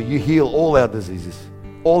 but you heal all our diseases,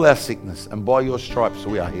 all our sickness, and by your stripes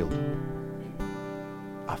we are healed.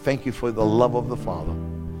 I thank you for the love of the Father.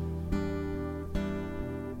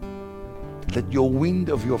 Let your wind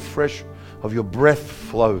of your breath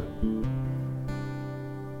flow.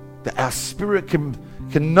 That our spirit can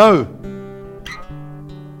know.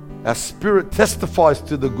 Our spirit testifies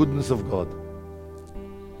to the goodness of God.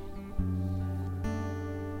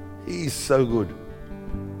 He is so good.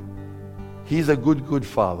 He's a good, good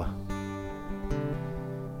Father.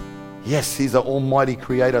 Yes, he's an almighty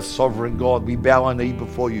creator, sovereign God. We bow our knee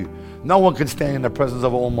before you. No one can stand in the presence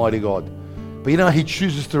of almighty God. But you know, he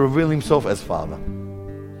chooses to reveal himself as Father.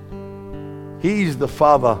 He is the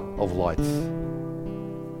Father of lights.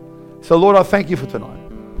 So Lord, I thank you for tonight.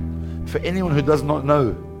 For anyone who does not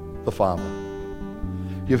know the Father.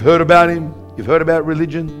 You've heard about him. You've heard about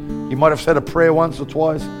religion. You might have said a prayer once or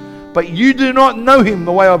twice, but you do not know him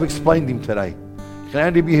the way I've explained him today.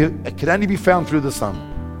 It can only be found through the Son.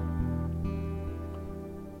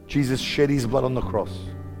 Jesus shed his blood on the cross.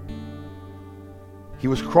 He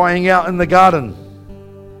was crying out in the garden,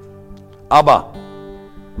 Abba,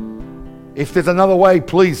 if there's another way,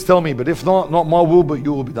 please tell me, but if not, not my will, but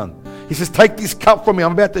your will be done. He says, take this cup from me.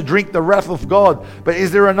 I'm about to drink the wrath of God, but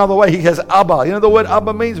is there another way? He has Abba. You know the word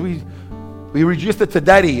Abba means? We reduce it to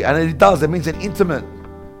daddy, and it does. It means an intimate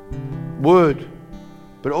word,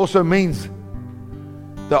 but it also means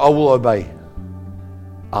that I will obey.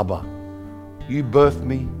 Abba, you birthed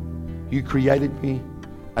me, you created me,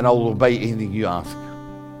 and I will obey anything you ask.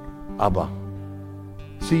 Abba.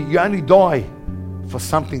 See, you only die for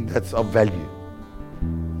something that's of value.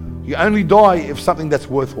 You only die if something that's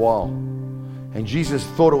worthwhile. And Jesus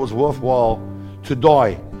thought it was worthwhile to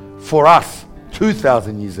die for us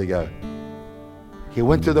 2,000 years ago. He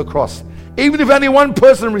went to the cross. Even if only one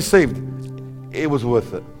person received, it was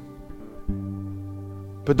worth it.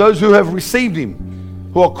 But those who have received him,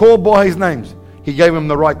 who are called by his names, he gave them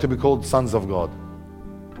the right to be called sons of God.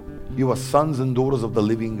 You are sons and daughters of the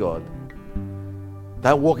living God.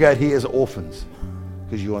 Don't walk out here as orphans,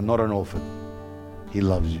 because you are not an orphan. He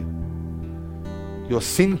loves you. Your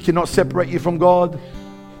sin cannot separate you from God.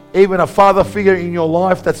 Even a father figure in your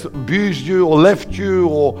life that's abused you or left you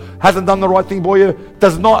or hasn't done the right thing for you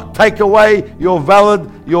does not take away your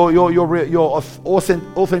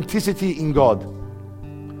authenticity in God.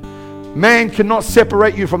 Man cannot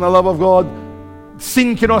separate you from the love of God.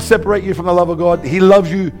 Sin cannot separate you from the love of God. He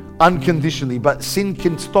loves you unconditionally, but sin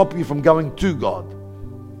can stop you from going to God.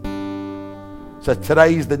 So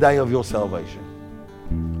today is the day of your salvation.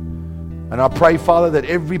 And I pray, Father, that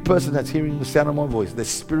every person that's hearing the sound of my voice, their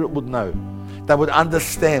spirit would know. They would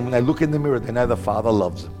understand when they look in the mirror, they know the Father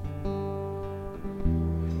loves them.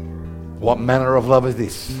 What manner of love is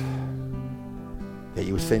this? That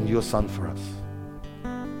you would send your Son for us.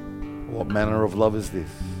 What manner of love is this?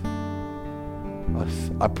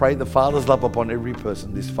 I pray the Father's love upon every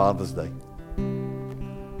person this Father's Day.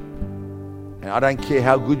 And I don't care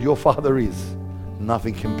how good your Father is.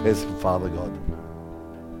 Nothing compares to Father God.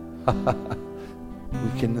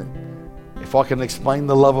 If I can explain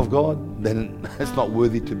the love of God, then it's not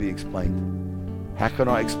worthy to be explained. How can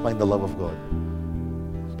I explain the love of God?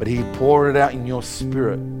 But he poured it out in your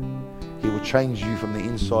spirit. He will change you from the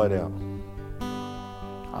inside out.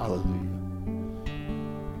 Hallelujah.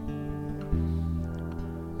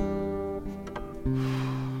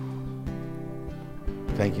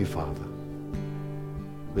 Thank you, Father.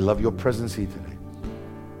 We love your presence here today.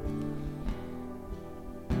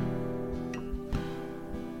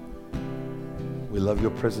 We love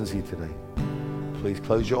your presence here today. Please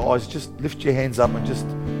close your eyes. Just lift your hands up and just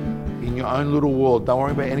in your own little world. Don't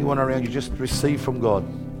worry about anyone around you. Just receive from God.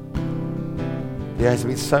 There has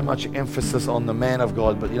been so much emphasis on the man of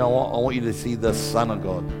God, but you know what? I want you to see the Son of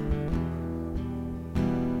God.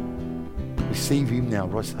 Receive him now,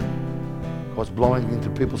 right? God's blowing into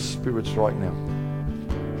people's spirits right now.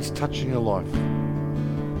 He's touching your life.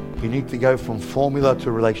 You need to go from formula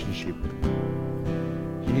to relationship.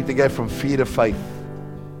 You need to go from fear to faith.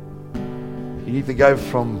 You need to go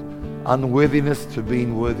from unworthiness to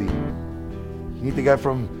being worthy. You need to go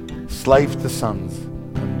from slave to sons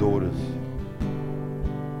and daughters.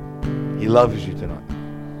 He loves you tonight.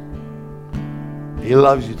 He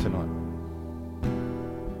loves you tonight.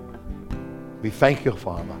 We thank you,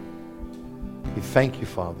 Father. We thank you,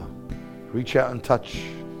 Father. Reach out and touch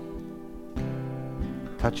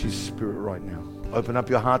his spirit right now. Open up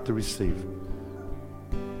your heart to receive.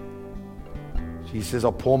 He says,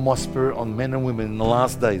 I'll pour my spirit on men and women in the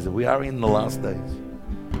last days. We are in the last days.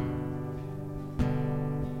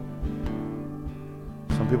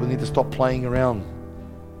 Some people need to stop playing around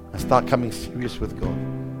and start coming serious with God.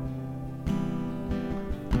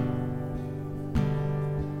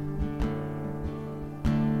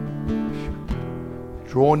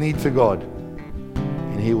 Draw near to God,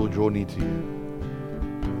 and he will draw near to you.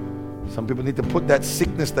 Some people need to put that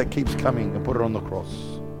sickness that keeps coming and put it on the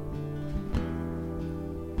cross.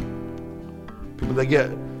 People that get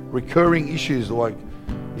recurring issues, like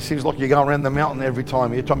it seems like you're going around the mountain every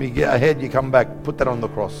time. Every time you get ahead, you come back. Put that on the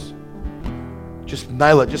cross. Just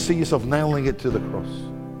nail it. Just see yourself nailing it to the cross.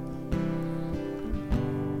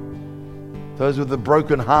 Those with a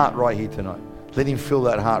broken heart right here tonight, let him fill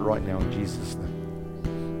that heart right now in Jesus'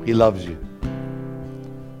 name. He loves you.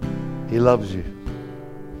 He loves you.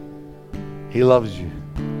 He loves you.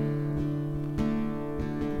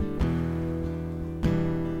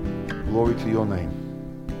 Glory to your name.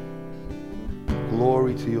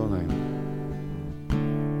 Glory to your name.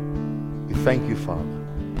 thank you, Father.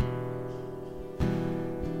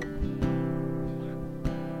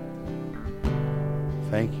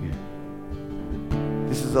 Thank you.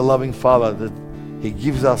 This is a loving Father that He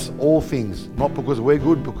gives us all things, not because we're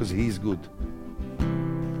good, because He's good.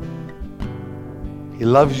 He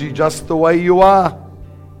loves you just the way you are.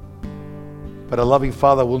 But a loving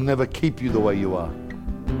Father will never keep you the way you are.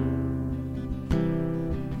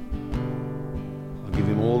 I'll give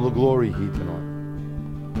Him all the glory here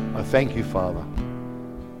tonight. I thank you, Father.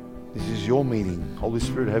 This is your meeting. Holy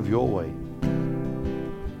Spirit, have your way.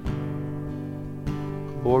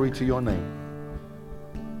 Glory to your name.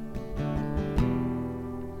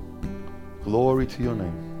 Glory to your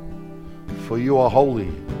name. For you are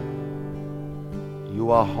holy.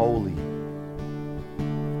 You are holy.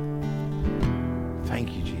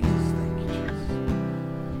 Thank you, Jesus. Thank you, Jesus.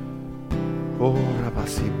 Oh,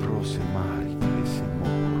 Rabasi prosimari,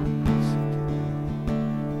 Crisimoko,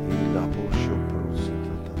 Ila Bosho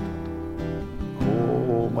prosita.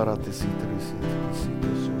 Oh, Maratesi Trisi,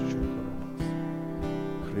 Socho,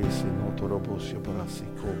 Crisi Notorobosio Brasi,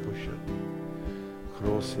 Coposhati,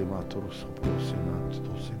 Crosse Maturso Prosinat,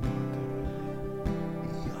 Dosimate.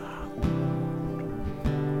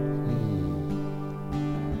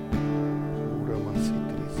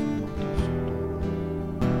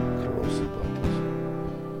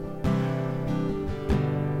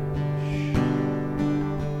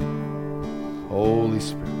 Holy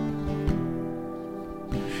Spirit.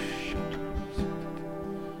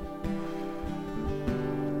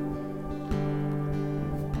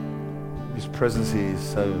 His presence here is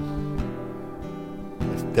so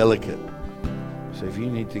it's delicate. So if you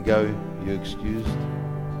need to go, you're excused.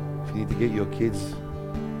 If you need to get your kids,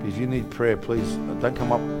 but if you need prayer, please don't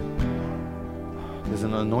come up. There's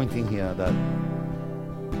an anointing here that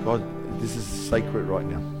God, this is sacred right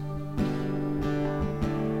now.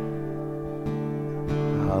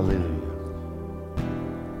 Hallelujah.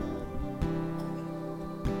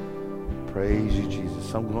 Praise you, Jesus.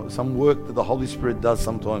 Some work that the Holy Spirit does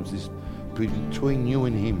sometimes is between you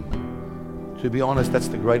and Him. To be honest, that's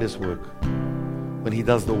the greatest work. When He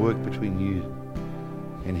does the work between you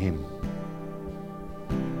and Him.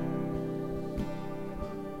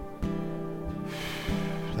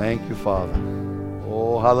 Thank you, Father.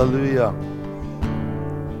 Oh, hallelujah.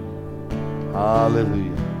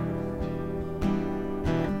 Hallelujah.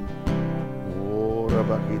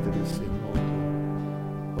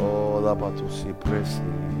 Oh, la batusi presi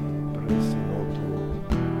noto,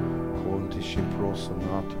 conti si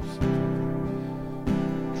prosonatus.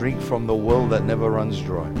 Drink from the well that never runs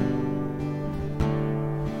dry.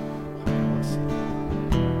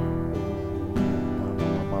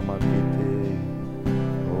 Mama kete,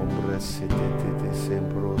 ombre sete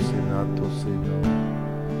sembro senato seno,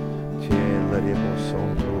 celere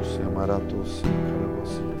bosondro se marato si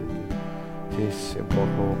carabosite. Tesse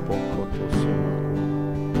poco to semaco,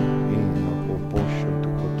 inno po poscio tu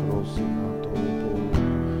cotrosi nato po,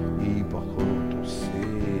 I bacoro tu se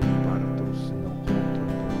baratos no conto,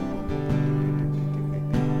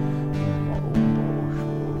 inno poscio,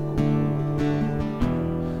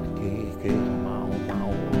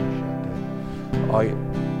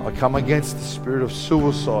 I come against the spirit of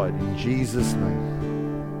suicide in Jesus'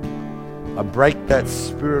 name. I break that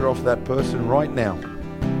spirit off that person right now.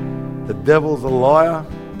 The devil's a liar.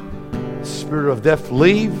 The spirit of death,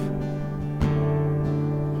 leave.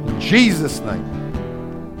 In Jesus' name.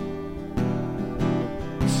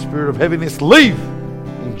 The spirit of heaviness, leave.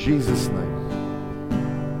 In Jesus' name.